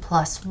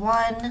plus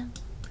 1.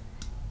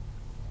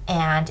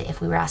 And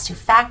if we were asked to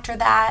factor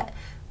that,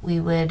 we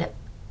would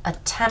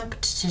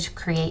attempt to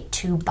create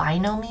two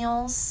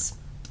binomials.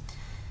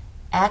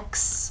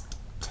 X,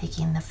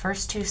 taking the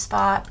first two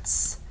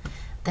spots.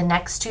 The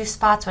next two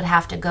spots would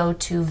have to go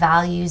to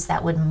values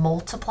that would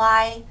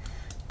multiply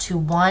to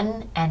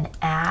 1 and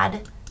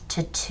add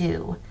to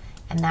 2.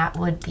 And that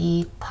would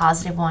be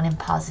positive 1 and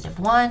positive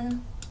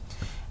 1.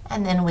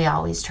 And then we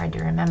always tried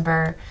to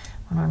remember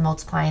when we're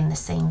multiplying the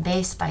same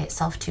base by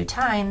itself 2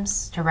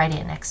 times to write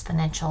it in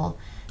exponential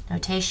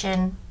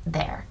notation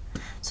there.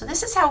 So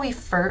this is how we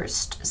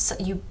first, so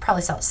you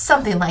probably saw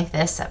something like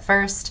this at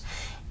first,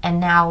 and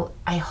now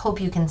I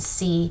hope you can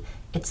see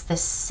it's the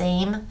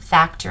same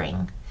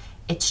factoring.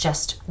 It's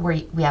just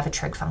we have a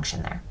trig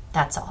function there.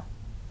 That's all.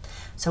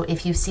 So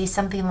if you see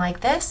something like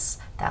this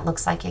that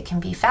looks like it can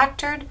be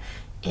factored,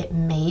 it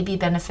may be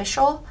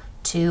beneficial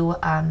to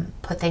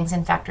put things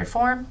in factored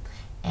form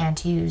and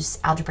to use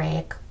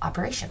algebraic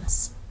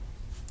operations.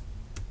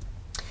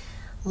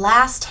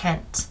 Last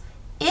hint.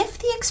 If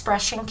the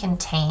expression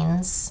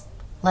contains,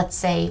 let's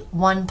say,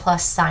 1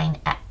 plus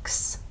sine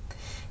x,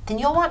 then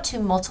you'll want to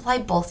multiply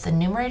both the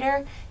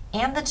numerator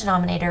and the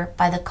denominator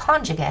by the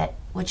conjugate,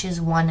 which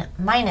is 1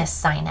 minus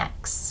sine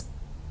x.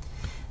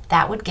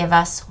 That would give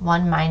us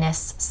 1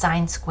 minus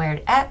sine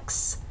squared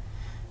x,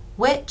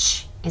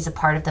 which is a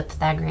part of the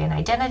Pythagorean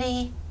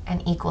identity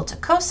and equal to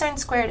cosine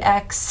squared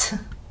x.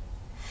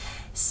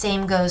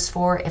 Same goes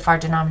for if our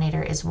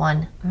denominator is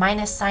 1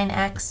 minus sine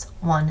x,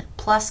 1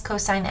 plus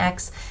cosine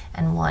x,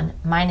 and 1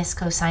 minus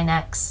cosine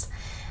x.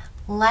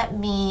 Let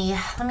me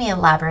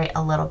elaborate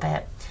a little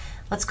bit.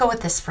 Let's go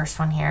with this first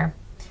one here.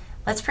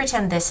 Let's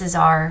pretend this is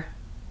our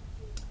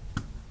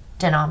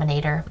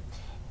denominator.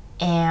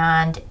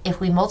 And if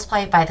we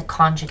multiply it by the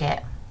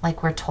conjugate,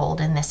 like we're told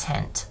in this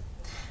hint,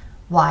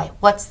 why?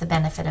 What's the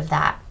benefit of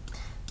that?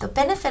 The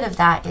benefit of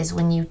that is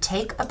when you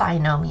take a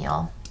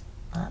binomial,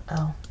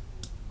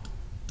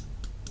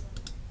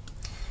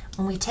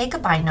 when we take a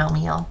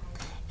binomial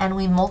and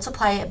we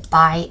multiply it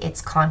by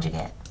its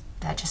conjugate,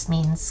 that just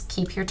means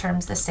keep your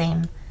terms the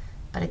same,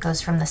 but it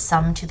goes from the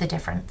sum to the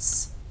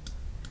difference.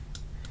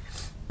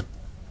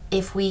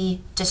 if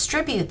we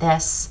distribute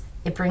this,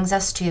 it brings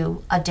us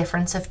to a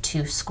difference of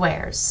 2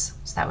 squares.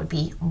 So that would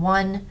be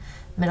 1,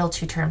 middle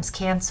 2 terms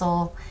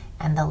cancel,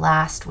 and the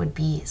last would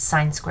be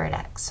sine squared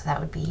x. So that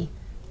would be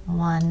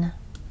 1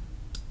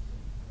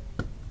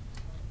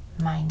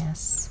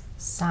 minus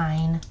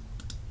sine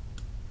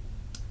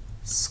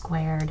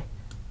squared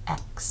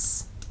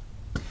x.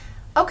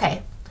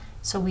 Okay,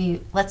 so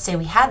let's say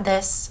we had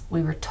this,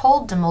 we were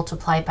told to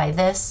multiply by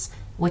this,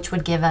 which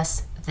would give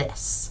us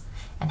this.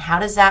 And how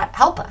does that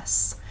help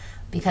us?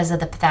 Because of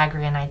the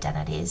Pythagorean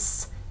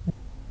identities.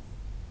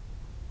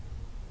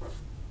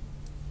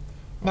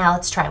 Now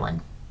let's try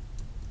one.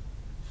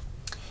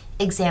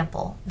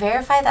 Example,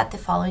 verify that the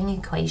following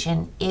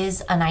equation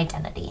is an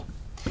identity.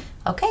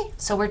 Okay,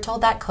 so we're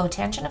told that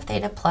cotangent of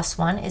theta plus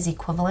 1 is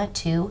equivalent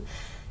to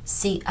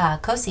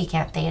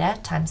cosecant theta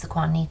times the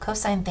quantity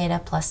cosine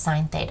theta plus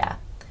sine theta.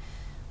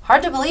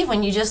 Hard to believe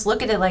when you just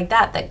look at it like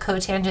that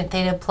cotangent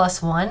theta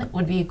plus 1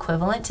 would be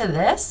equivalent to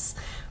this,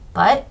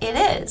 but it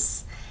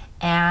is.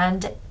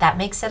 And that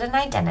makes it an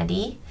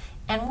identity,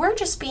 and we're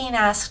just being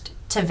asked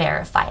to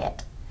verify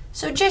it.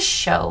 So just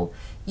show,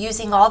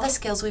 using all the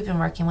skills we've been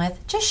working with,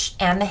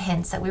 and the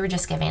hints that we were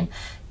just given,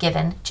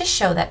 just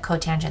show that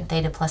cotangent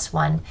theta plus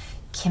 1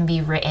 can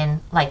be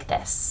written like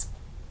this.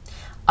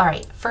 All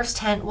right, first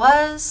hint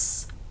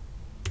was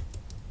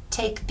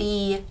take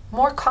the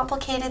more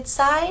complicated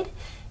side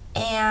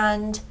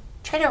and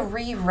try to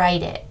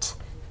rewrite it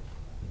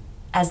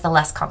as the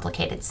less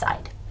complicated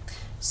side.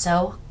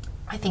 So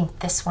I think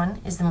this one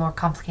is the more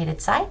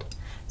complicated side,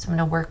 so I'm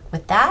going to work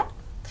with that.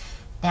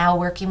 Now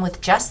working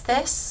with just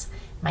this,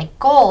 my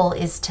goal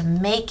is to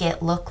make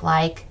it look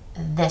like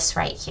this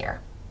right here.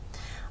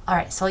 All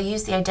right, so I'll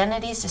use the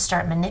identities to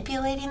start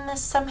manipulating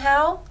this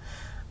somehow.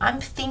 I'm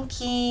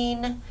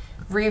thinking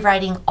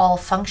rewriting all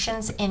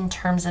functions in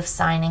terms of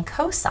sine and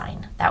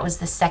cosine. That was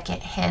the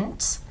second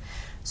hint.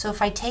 So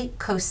if I take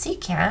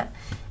cosecant,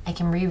 I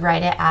can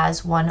rewrite it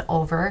as 1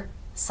 over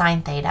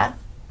sine theta.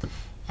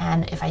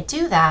 And if I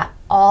do that,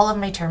 all of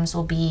my terms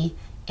will be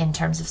in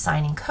terms of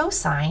sine and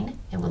cosine.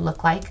 It would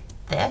look like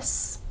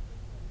this.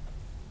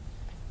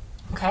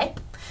 Okay,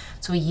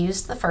 so we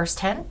used the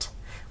first hint.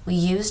 We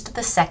used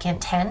the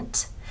second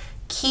hint.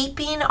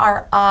 Keeping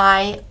our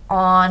eye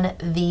on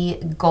the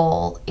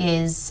goal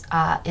is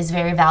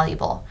very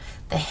valuable.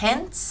 The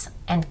hints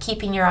and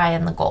keeping your eye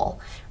on the goal.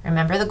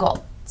 Remember the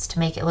goal. It's to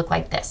make it look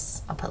like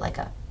this. I'll put like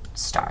a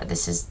star.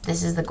 This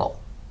is the goal.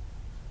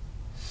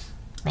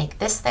 Make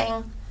this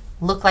thing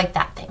look like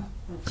that thing.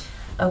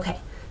 Okay,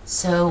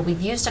 so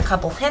we've used a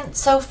couple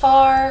hints so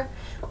far.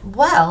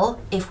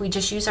 Well, if we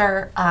just use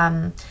our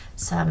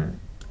some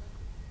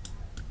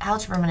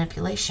algebra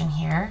manipulation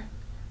here,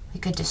 we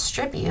could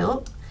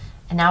distribute,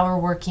 and now we're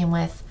working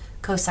with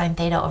cosine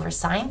theta over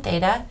sine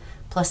theta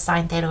plus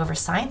sine theta over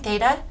sine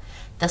theta.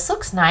 This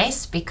looks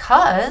nice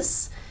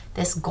because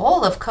this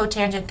goal of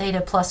cotangent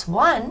theta plus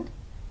 1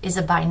 is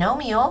a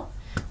binomial.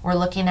 We're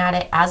looking at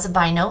it as a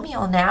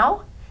binomial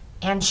now,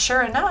 and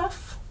sure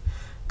enough,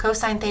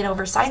 cosine theta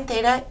over sine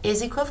theta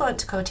is equivalent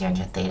to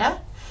cotangent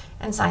theta,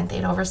 and sine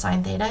theta over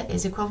sine theta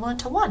is equivalent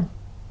to 1.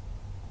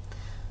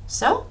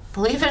 So,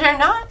 believe it or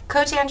not,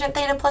 cotangent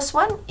theta plus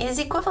 1 is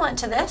equivalent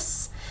to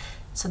this.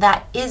 So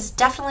that is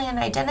definitely an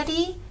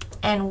identity,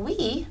 and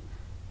we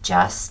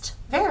just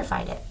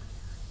verified it.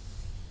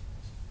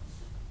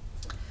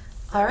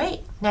 All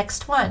right,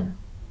 next one.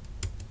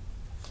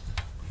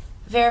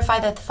 Verify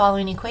that the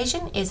following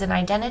equation is an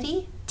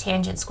identity.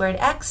 Tangent squared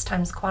x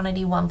times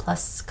quantity 1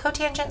 plus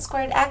cotangent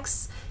squared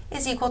x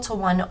is equal to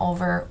 1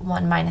 over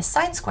 1 minus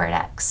sine squared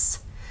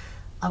x.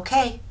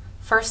 Okay,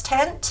 first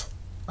hint,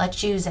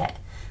 let's use it.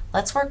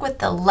 Let's work with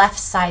the left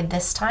side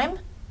this time,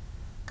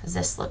 because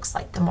this looks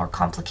like the more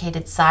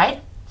complicated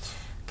side.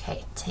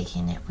 Okay,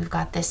 taking it, we've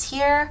got this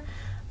here.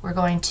 We're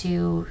going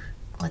to,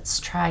 let's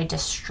try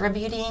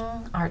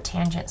distributing our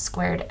tangent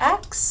squared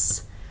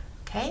x.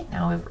 Okay,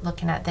 now we're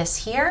looking at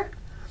this here.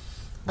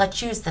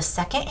 Let's use the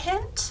second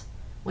hint,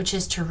 which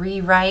is to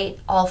rewrite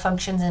all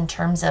functions in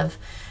terms of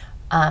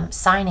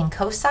sine and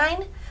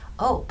cosine.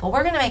 Oh, but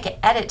we're going to make an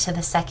edit to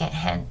the second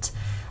hint.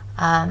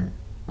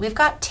 We've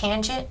got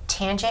tangent,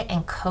 tangent,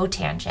 and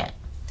cotangent.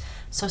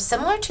 So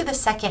similar to the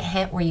second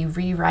hint where you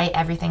rewrite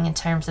everything in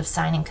terms of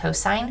sine and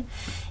cosine,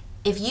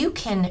 if you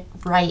can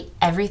write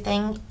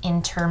everything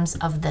in terms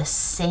of the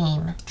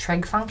same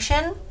trig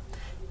function,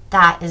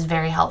 that is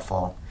very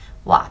helpful.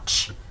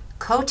 Watch.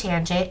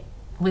 Cotangent,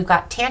 we've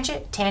got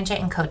tangent, tangent,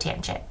 and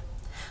cotangent.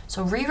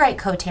 So rewrite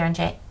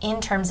cotangent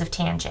in terms of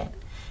tangent.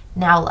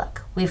 Now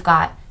look, we've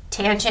got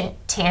tangent,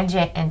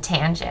 tangent, and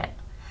tangent.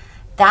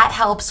 That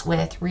helps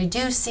with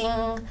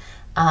reducing,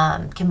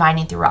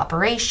 combining through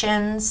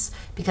operations,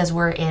 because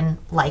we're in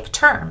like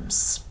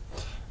terms.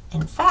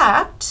 In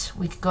fact,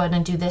 we could go ahead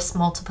and do this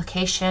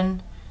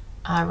multiplication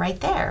right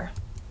there.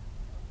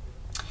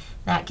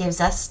 That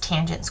gives us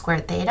tangent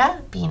squared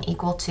theta being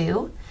equal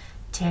to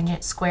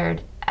tangent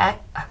squared x,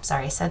 I'm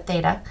sorry, I said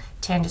theta,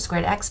 tangent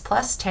squared x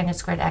plus tangent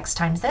squared x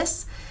times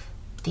this.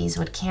 These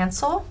would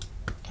cancel,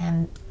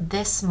 and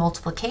this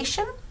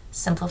multiplication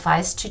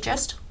simplifies to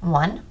just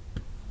 1.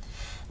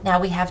 Now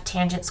we have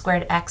tangent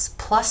squared x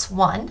plus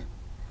 1.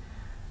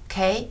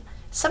 Okay,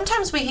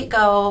 sometimes we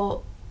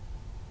go,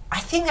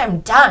 I think I'm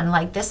done,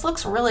 like this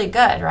looks really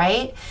good,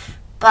 right?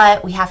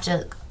 But we have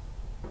to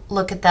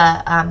look at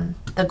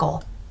the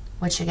goal,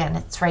 which again,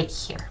 it's right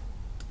here.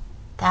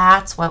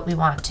 That's what we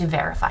want to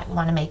verify. We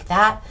want to make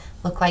that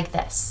look like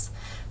this.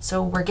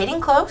 So we're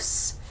getting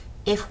close.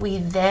 If we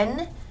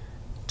then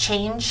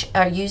change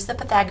or use the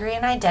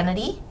Pythagorean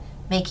identity,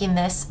 making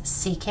this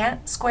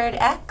secant squared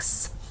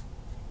x,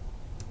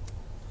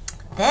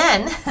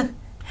 then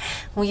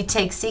we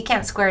take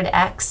secant squared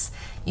x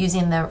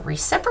using the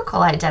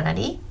reciprocal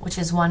identity, which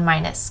is 1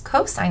 minus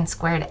cosine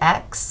squared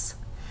x,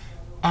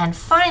 and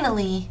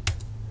finally,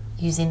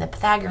 using the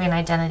Pythagorean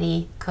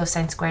identity,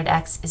 cosine squared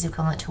x is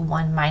equivalent to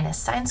 1 minus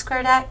sine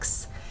squared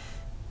x.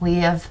 We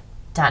have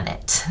done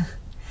it.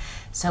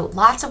 So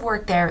lots of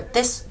work there.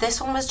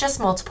 This one was just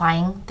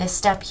multiplying. This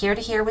step here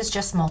to here was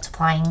just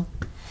multiplying.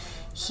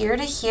 Here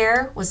to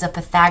here was a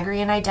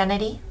Pythagorean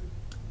identity.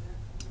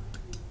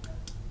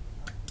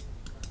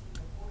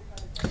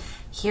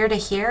 Here to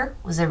here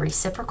was a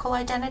reciprocal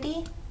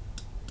identity.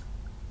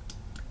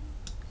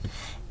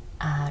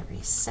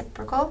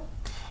 Reciprocal.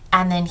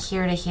 And then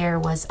here to here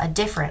was a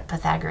different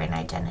Pythagorean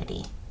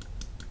identity.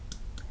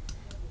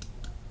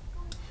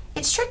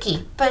 It's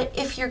tricky, but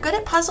if you're good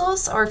at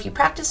puzzles or if you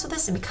practice with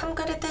this and become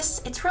good at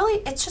this,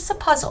 it's just a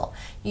puzzle.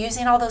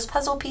 Using all those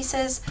puzzle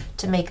pieces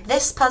to make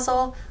this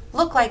puzzle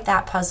look like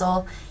that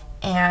puzzle.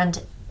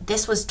 And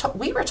this was,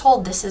 we were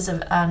told this is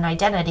an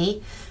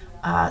identity.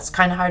 It's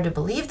kind of hard to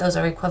believe those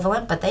are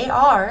equivalent, but they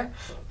are.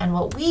 And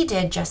what we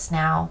did just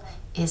now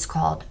is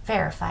called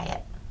verify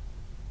it.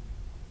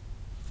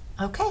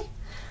 Okay.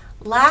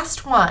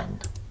 Last one.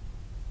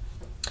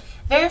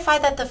 Verify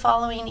that the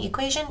following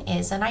equation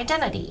is an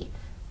identity.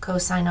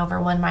 Cosine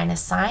over 1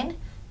 minus sine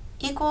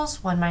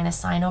equals 1 minus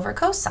sine over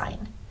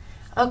cosine.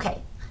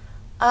 Okay.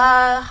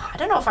 I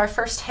don't know if our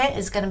first hint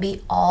is going to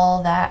be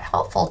all that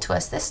helpful to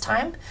us this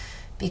time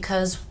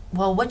because,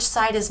 well, which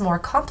side is more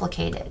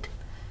complicated?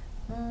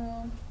 I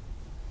don't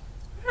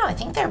know. I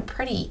think they're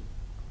pretty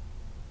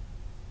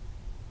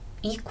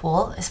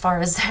equal as far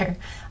as their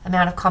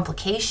amount of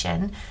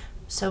complication.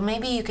 So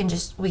maybe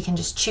we can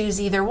just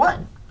choose either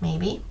one,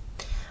 maybe.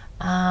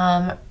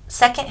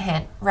 Second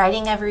hint,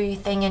 writing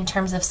everything in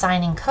terms of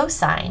sine and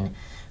cosine,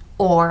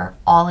 or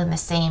all in the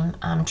same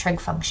trig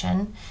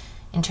function,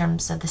 in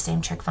terms of the same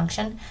trig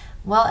function.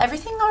 Well,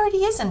 everything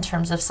already is in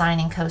terms of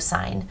sine and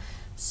cosine.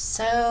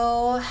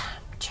 So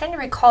I'm trying to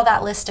recall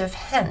that list of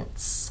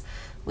hints.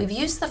 We've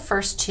used the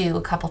first two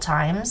a couple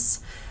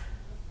times.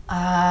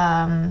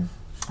 Oh,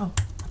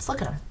 let's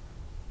look at them.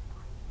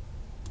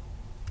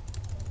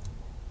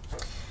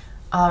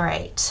 All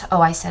right. Oh,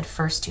 I said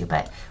first two,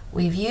 but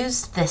we've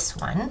used this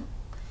one.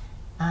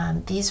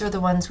 These are the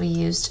ones we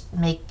used.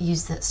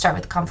 Start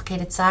with the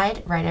complicated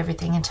side, write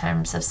everything in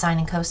terms of sine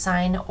and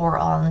cosine, or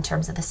all in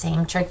terms of the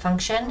same trig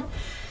function.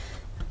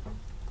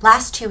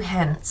 Last two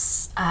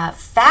hints,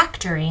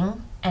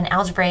 factoring and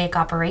algebraic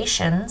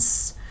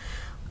operations,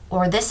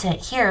 or this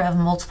hint here of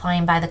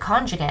multiplying by the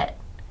conjugate.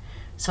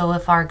 So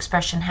if our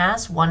expression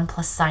has 1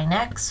 plus sine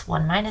x,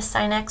 1 minus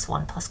sine x,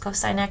 1 plus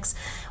cosine x,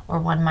 or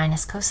 1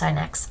 minus cosine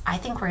x, I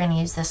think we're going to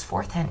use this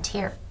fourth hint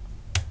here.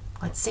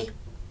 Let's see.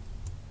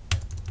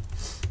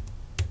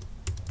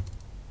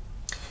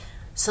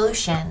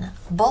 Solution.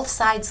 Both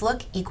sides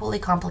look equally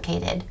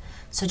complicated,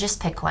 so just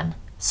pick one.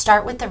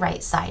 Start with the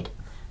right side.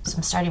 So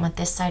I'm starting with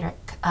this side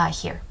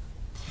here.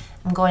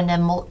 I'm going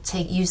to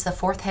use the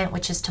fourth hint,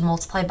 which is to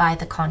multiply by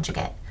the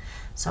conjugate.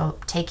 So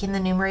taking the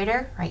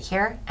numerator right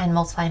here and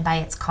multiplying by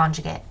its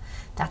conjugate.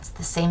 That's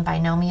the same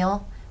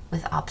binomial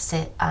with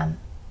opposite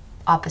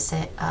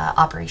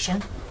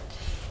operation.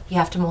 You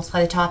have to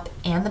multiply the top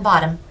and the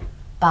bottom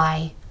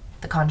by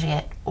the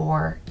conjugate,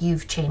 or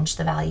you've changed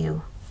the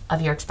value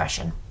of your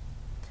expression.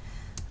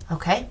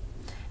 Okay,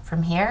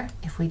 from here,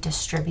 if we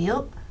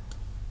distribute,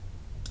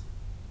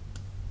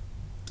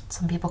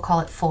 some people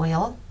call it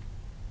FOIL,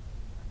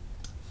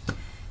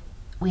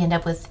 we end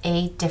up with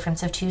a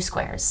difference of two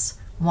squares.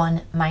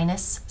 1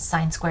 minus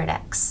sine squared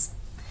x.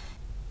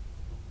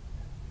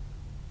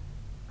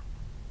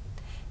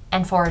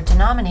 And for a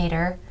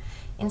denominator,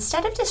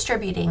 instead of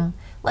distributing,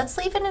 let's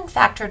leave it in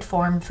factored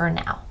form for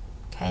now,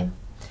 okay?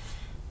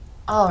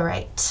 All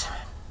right.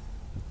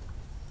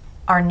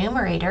 Our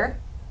numerator,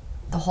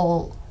 the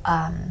whole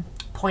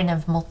point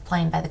of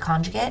multiplying by the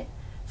conjugate,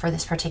 for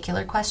this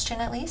particular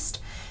question at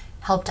least,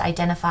 helped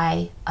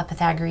identify a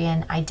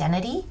Pythagorean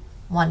identity.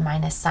 1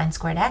 minus sine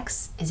squared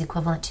x is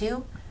equivalent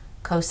to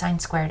cosine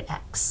squared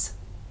x.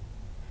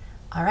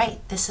 All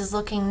right, this is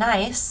looking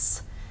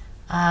nice.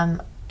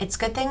 It's a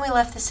good thing we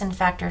left this in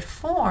factored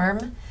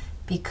form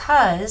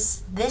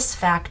because this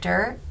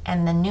factor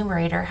and the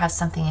numerator have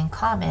something in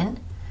common.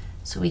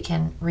 So we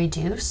can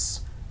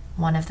reduce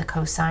one of the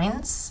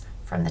cosines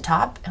from the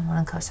top and one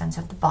of the cosines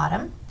of the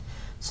bottom.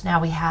 So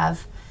now we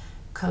have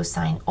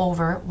cosine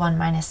over 1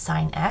 minus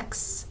sine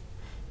x.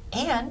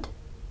 And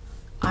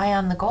eye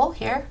on the goal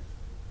here,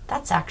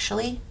 that's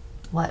actually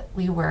what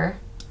we were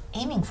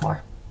aiming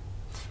for.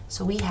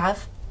 So we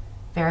have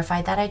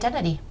verified that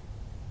identity.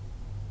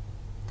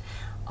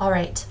 All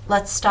right,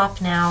 let's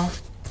stop now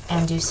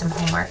and do some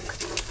homework.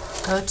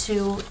 Go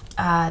to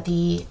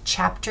the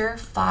Chapter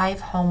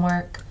 5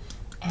 homework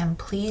and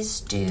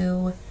please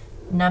do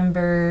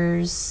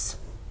numbers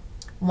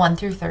 1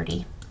 through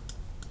 30.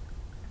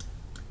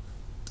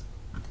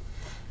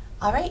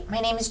 All right, my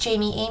name is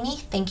Jamie Amy.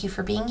 Thank you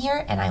for being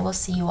here, and I will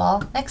see you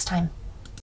all next time.